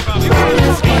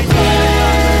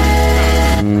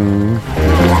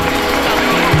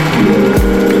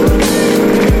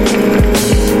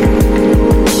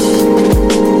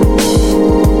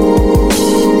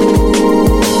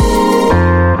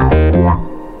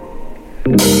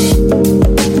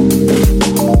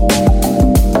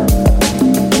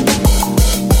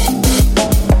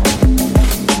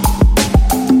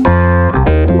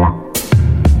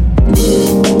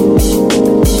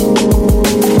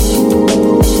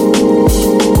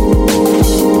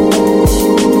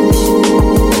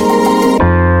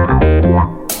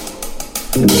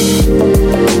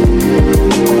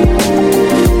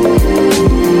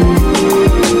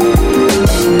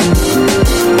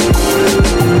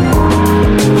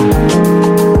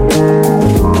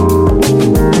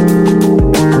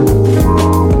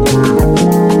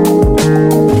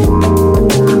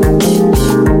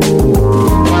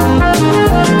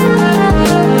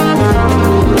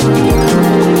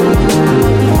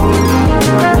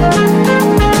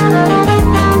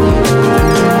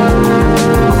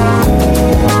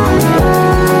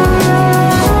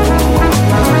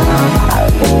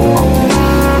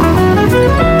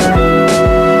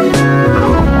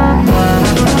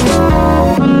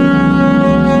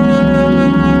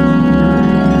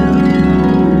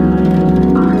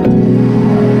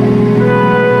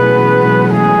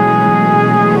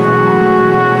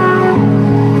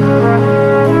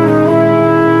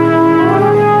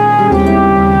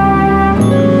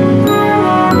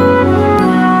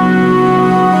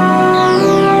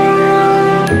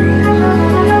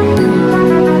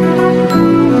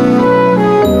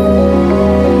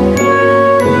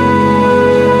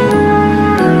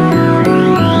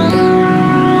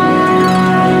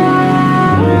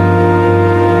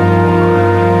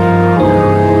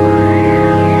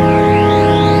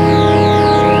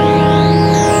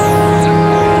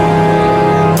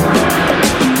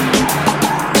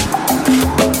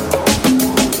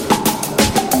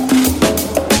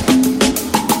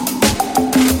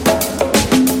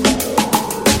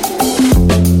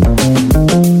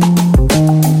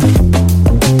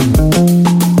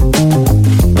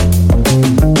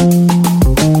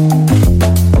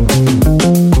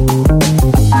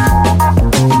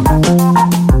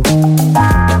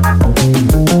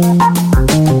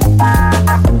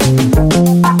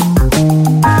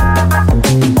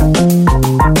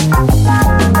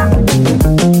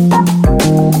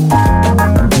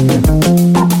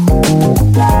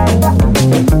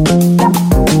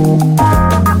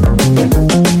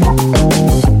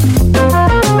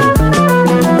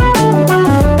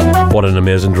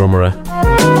 Amazing drummer,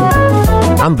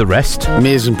 and the rest.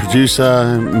 Amazing producer,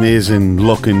 amazing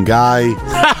looking guy.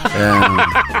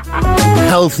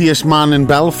 Healthiest man in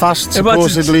Belfast,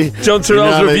 supposedly. John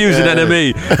Turrell's reviews in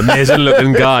NME. Amazing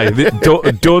looking guy.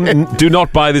 Do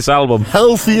not buy this album.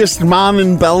 Healthiest man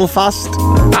in Belfast.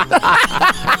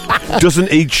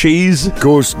 Doesn't eat cheese.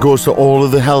 Goes to all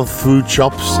of the health food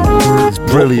shops. It's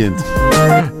brilliant.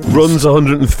 Runs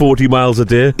 140 miles a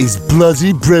day. He's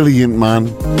bloody brilliant, man.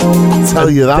 Tell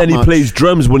you that. Then he plays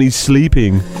drums when he's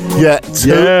sleeping. Yeah,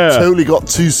 totally got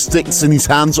two sticks in his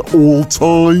hands at all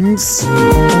times.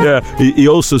 Yeah, he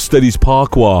also studies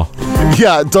parkour.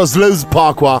 Yeah, does loads of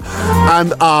parkour.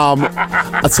 And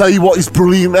I tell you what he's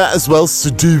brilliant at as well,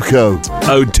 Sudoku.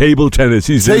 Oh, table tennis.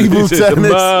 Table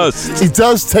tennis. He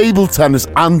does table tennis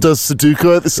and does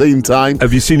Sudoku at the same time.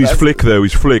 Have you seen his flick though?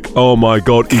 His flick. Oh my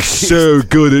god, he's so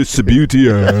good at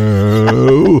Subbuteo.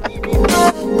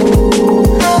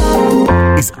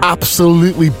 He's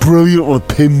absolutely brilliant on a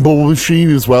pinball machine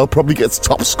as well. Probably gets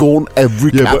top score in every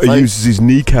cafe. But he uses his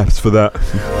kneecaps for that.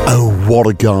 Oh, what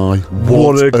a guy.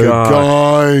 What a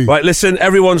guy. Right, listen,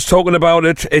 everyone's talking about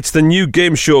it. It's the new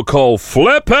game show called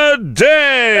Flipper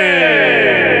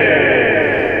Day.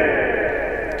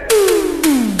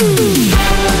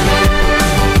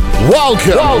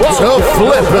 Welcome to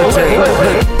Flipper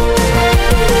Day,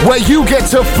 where you get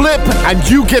to flip and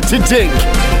you get to dink,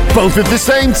 both at the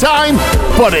same time,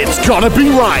 but it's gotta be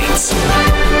right.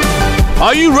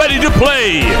 Are you ready to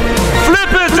play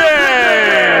Flipper Day?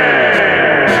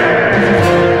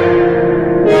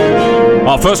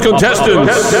 Our first contestant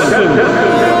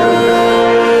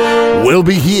will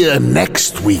be here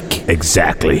next week.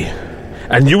 Exactly.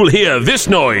 And you will hear this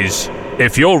noise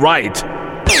if you're right.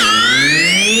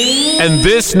 And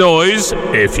this noise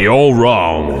if you're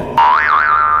wrong.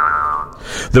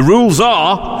 The rules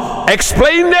are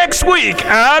explained next week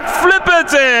at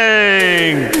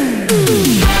Flipper-Ding.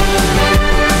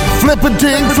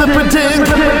 Flipper-Ding, Flipper-Ding.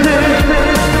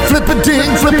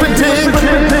 Flipper-Ding, Flipper-Ding.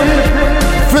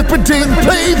 Flipper-Ding,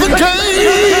 play the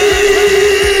game.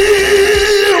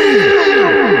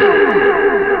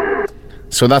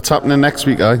 So that's happening next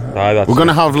week, We're going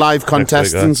to have live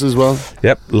contestants as well.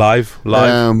 Yep, live.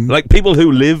 Like people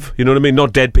who live, you know what I mean?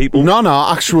 Not dead people. No,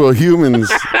 actual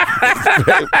humans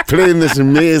playing this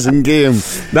amazing game.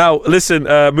 Now, listen,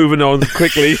 moving on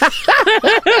quickly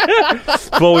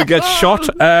before we get shot.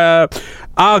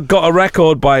 I got a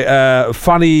record by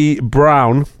Fanny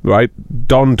Brown, right?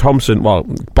 Don Thompson,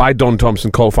 by Don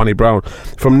Thompson, called Fanny Brown,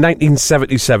 from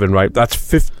 1977, right? That's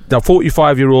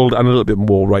 45-year-old and a little bit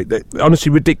more, right?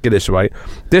 Honestly, ridiculous, right?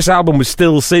 This album was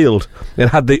still sealed. It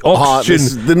had the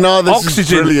oxygen,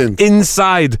 oxygen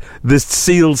inside the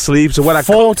sealed sleeve. So when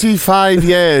 45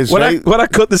 years, when right? When I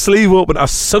cut the sleeve open, I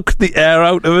sucked the air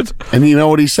out of it. And you know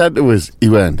what he said to us? He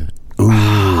went, "Ooh,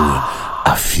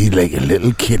 I feel like a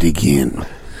little kid again."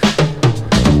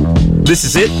 This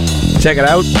is it. Check it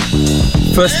out.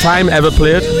 First time ever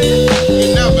played.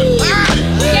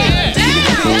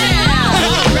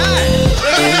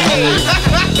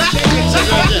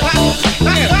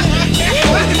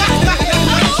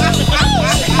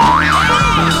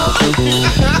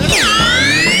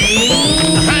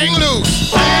 Hang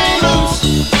loose, hang loose.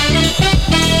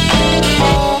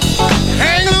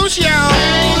 Hang loose, y'all.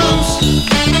 Hang loose.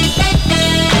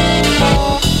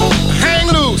 Hang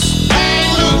loose, hang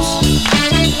loose.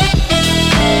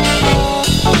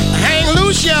 Hang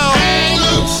loose, y'all. Hang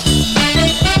loose.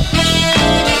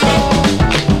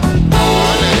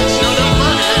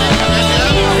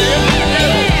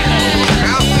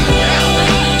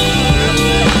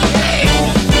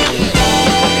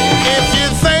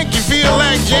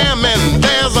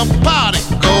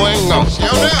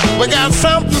 We got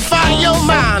something for your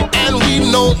mind, and we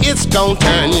know it's gonna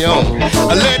turn you on.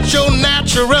 Let your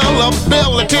natural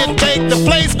ability take the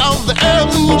place of the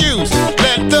herbs and juice.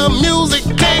 Let the music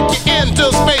take you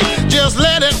into space. Just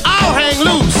let it all hang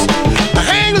loose.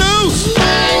 Hang loose.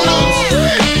 Hang loose.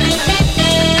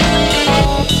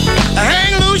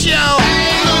 Hang loose, y'all.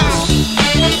 Hang loose.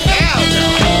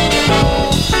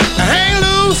 Hang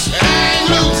loose. Hang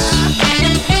loose.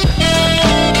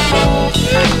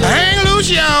 Hang loose,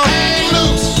 y'all. Hang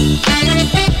loose.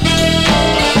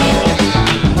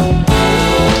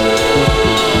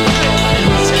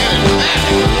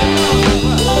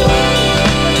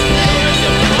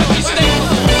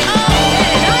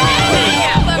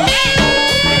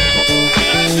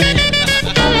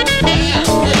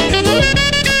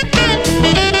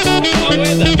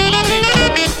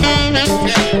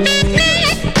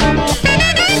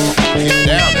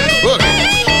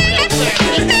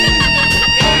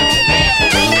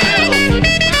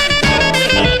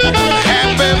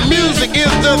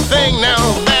 Thing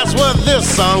now, that's what this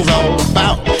song's all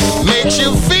about. Makes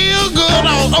you feel good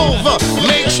all over,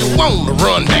 makes you want to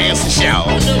run, dance, and shout.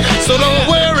 So don't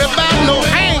worry about no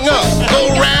hang up, go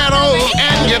right on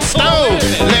and get stoned.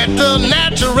 Let the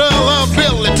natural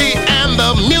ability and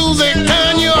the music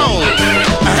turn you on.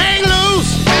 Hang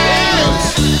loose, hang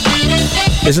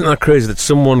loose. Isn't that crazy that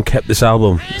someone kept this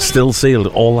album still sealed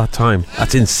all that time?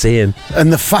 That's insane.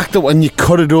 And the fact that when you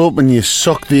cut it open, you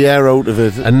suck the air out of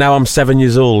it. And now I'm 7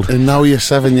 years old. And now you're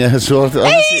 7 years old.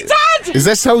 Hey, Dad! Is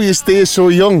this how you stay so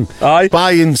young? Aye.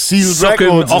 Buying sealed Sucking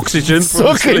records. oxygen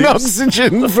from Sucking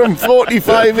oxygen from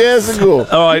 45 years ago.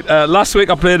 All right, last week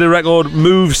I played a record,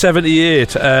 Smoove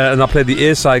 78, and I played the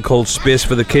A-side called Space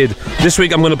for the Kid. This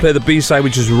week I'm going to play the B-side,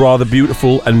 which is rather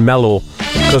beautiful and mellow,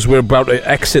 because we're about to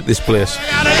exit this place.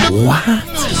 What?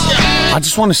 I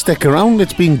just want to stick around.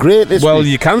 It's been great this Well, week.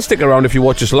 you can stick around if you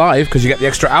watch us live because you get the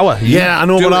extra hour. Yeah, I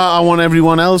know, but I want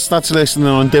everyone else that's listening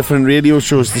on different radio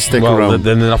shows to stick around.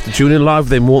 Then they'll have to tune in live,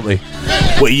 then, won't they?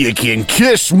 Well, you can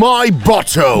kiss my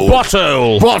bottle.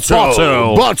 Bottle.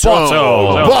 Bottle.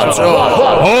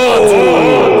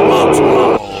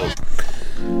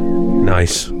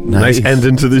 Nice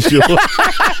ending to the show.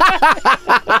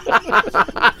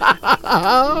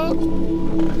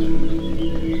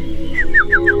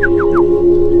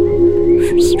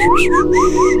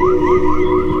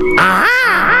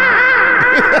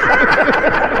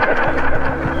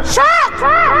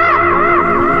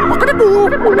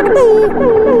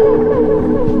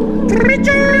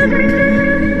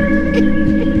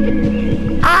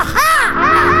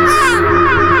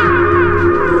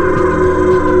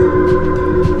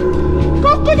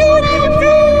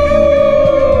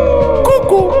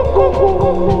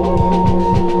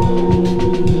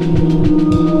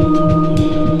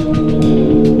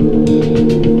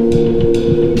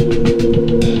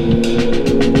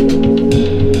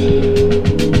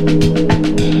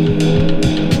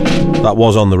 That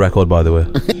was on the record, by the way.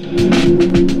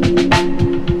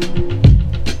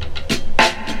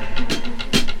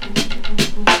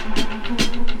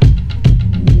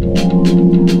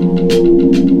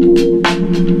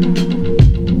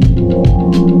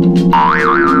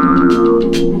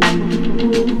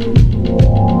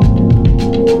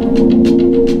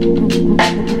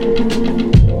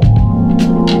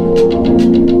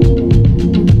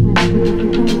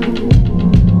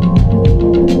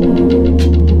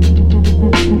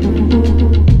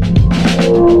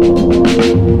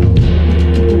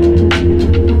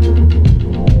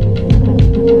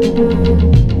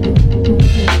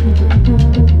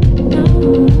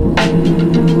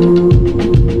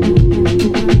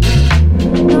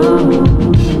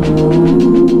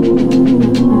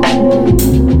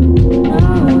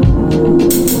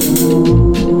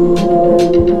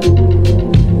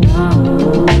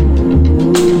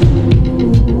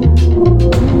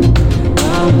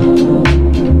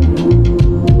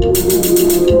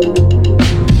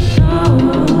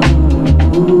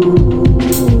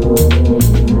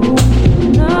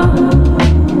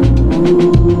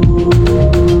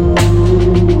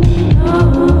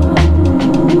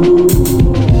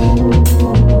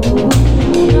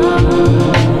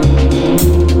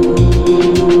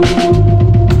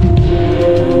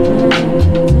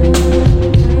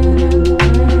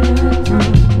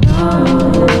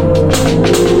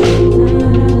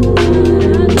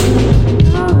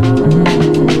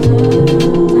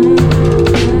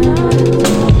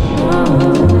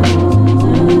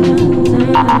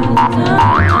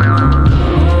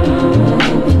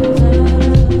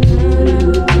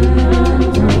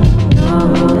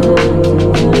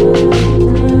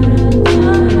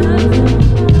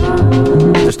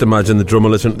 Imagine the drummer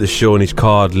listening to this show in his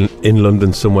car in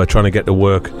London somewhere trying to get to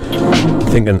work,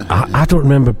 thinking, I don't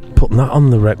remember putting that on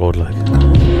the record. Like,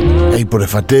 hey, but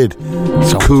if I did,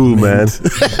 it's cool, man.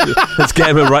 Let's get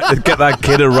him let's get that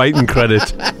kid a writing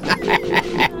credit.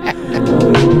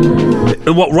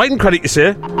 What writing credit you say?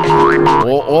 Up,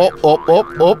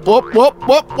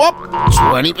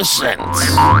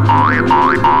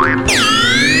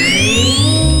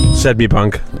 20%. Said me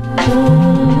bank.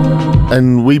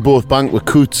 And we both banked with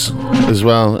Coots as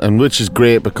well, and which is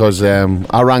great because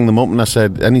I rang them up and I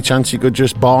said, any chance you could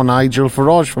just bar Nigel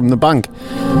Farage from the bank?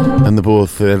 And they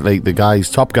both, like the guys,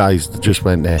 top guys, just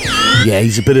went, yeah,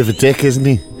 he's a bit of a dick, isn't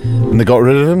he? And they got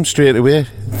rid of him straight away.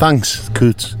 Thanks,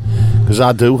 Coots. Because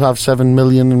I do have 7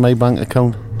 million in my bank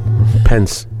account.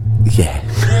 Pence. Yeah.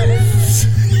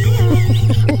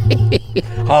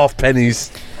 Half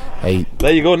pennies. Hey.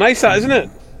 There you go. Nice that, isn't it?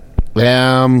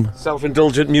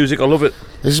 Self-indulgent music, I love it.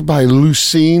 This is by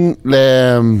Lucene,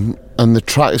 and the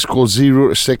track is called 0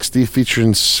 to 60,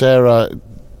 featuring Sarah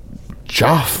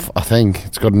Jaff, I think.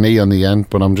 It's got an E on the end,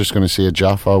 but I'm just going to say a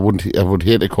Jaff. I would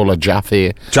hate to call her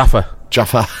Jaffa. Jaffa.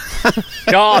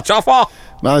 Yeah, Jaffa.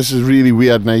 No, this is a really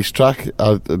weird, nice track.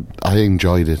 I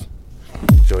enjoyed it.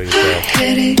 Enjoy yourself.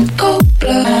 Let it go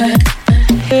blood.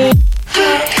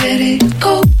 Let it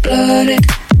go blood.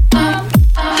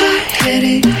 Let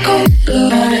it go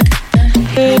blood.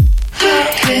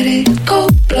 Let it go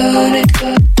blood.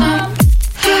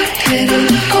 Let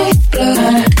it go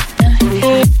blood.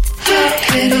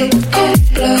 Let it go blood. Let it go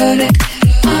blood.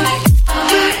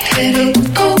 Let it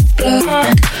go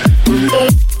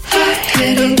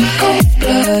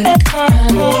blood.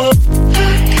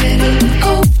 Let it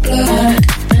go blood.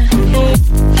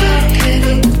 Let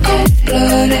it go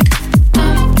blood.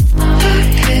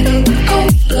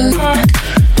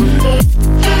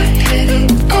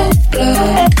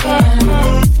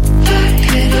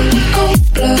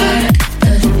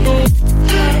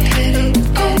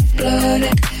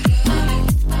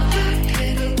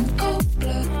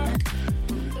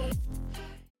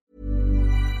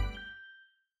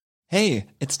 Hey,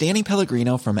 it's Danny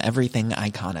Pellegrino from Everything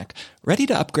Iconic. Ready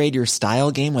to upgrade your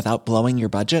style game without blowing your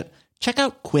budget? Check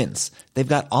out Quince. They've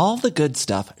got all the good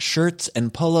stuff, shirts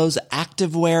and polos,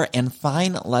 activewear, and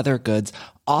fine leather goods,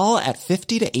 all at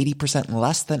 50 to 80%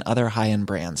 less than other high-end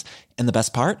brands. And the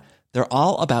best part? They're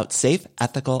all about safe,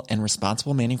 ethical, and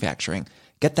responsible manufacturing.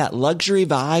 Get that luxury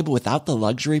vibe without the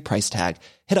luxury price tag.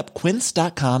 Hit up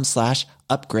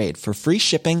quince.com/upgrade for free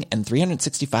shipping and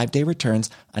 365-day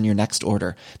returns on your next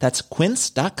order. That's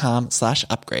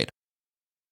quince.com/upgrade.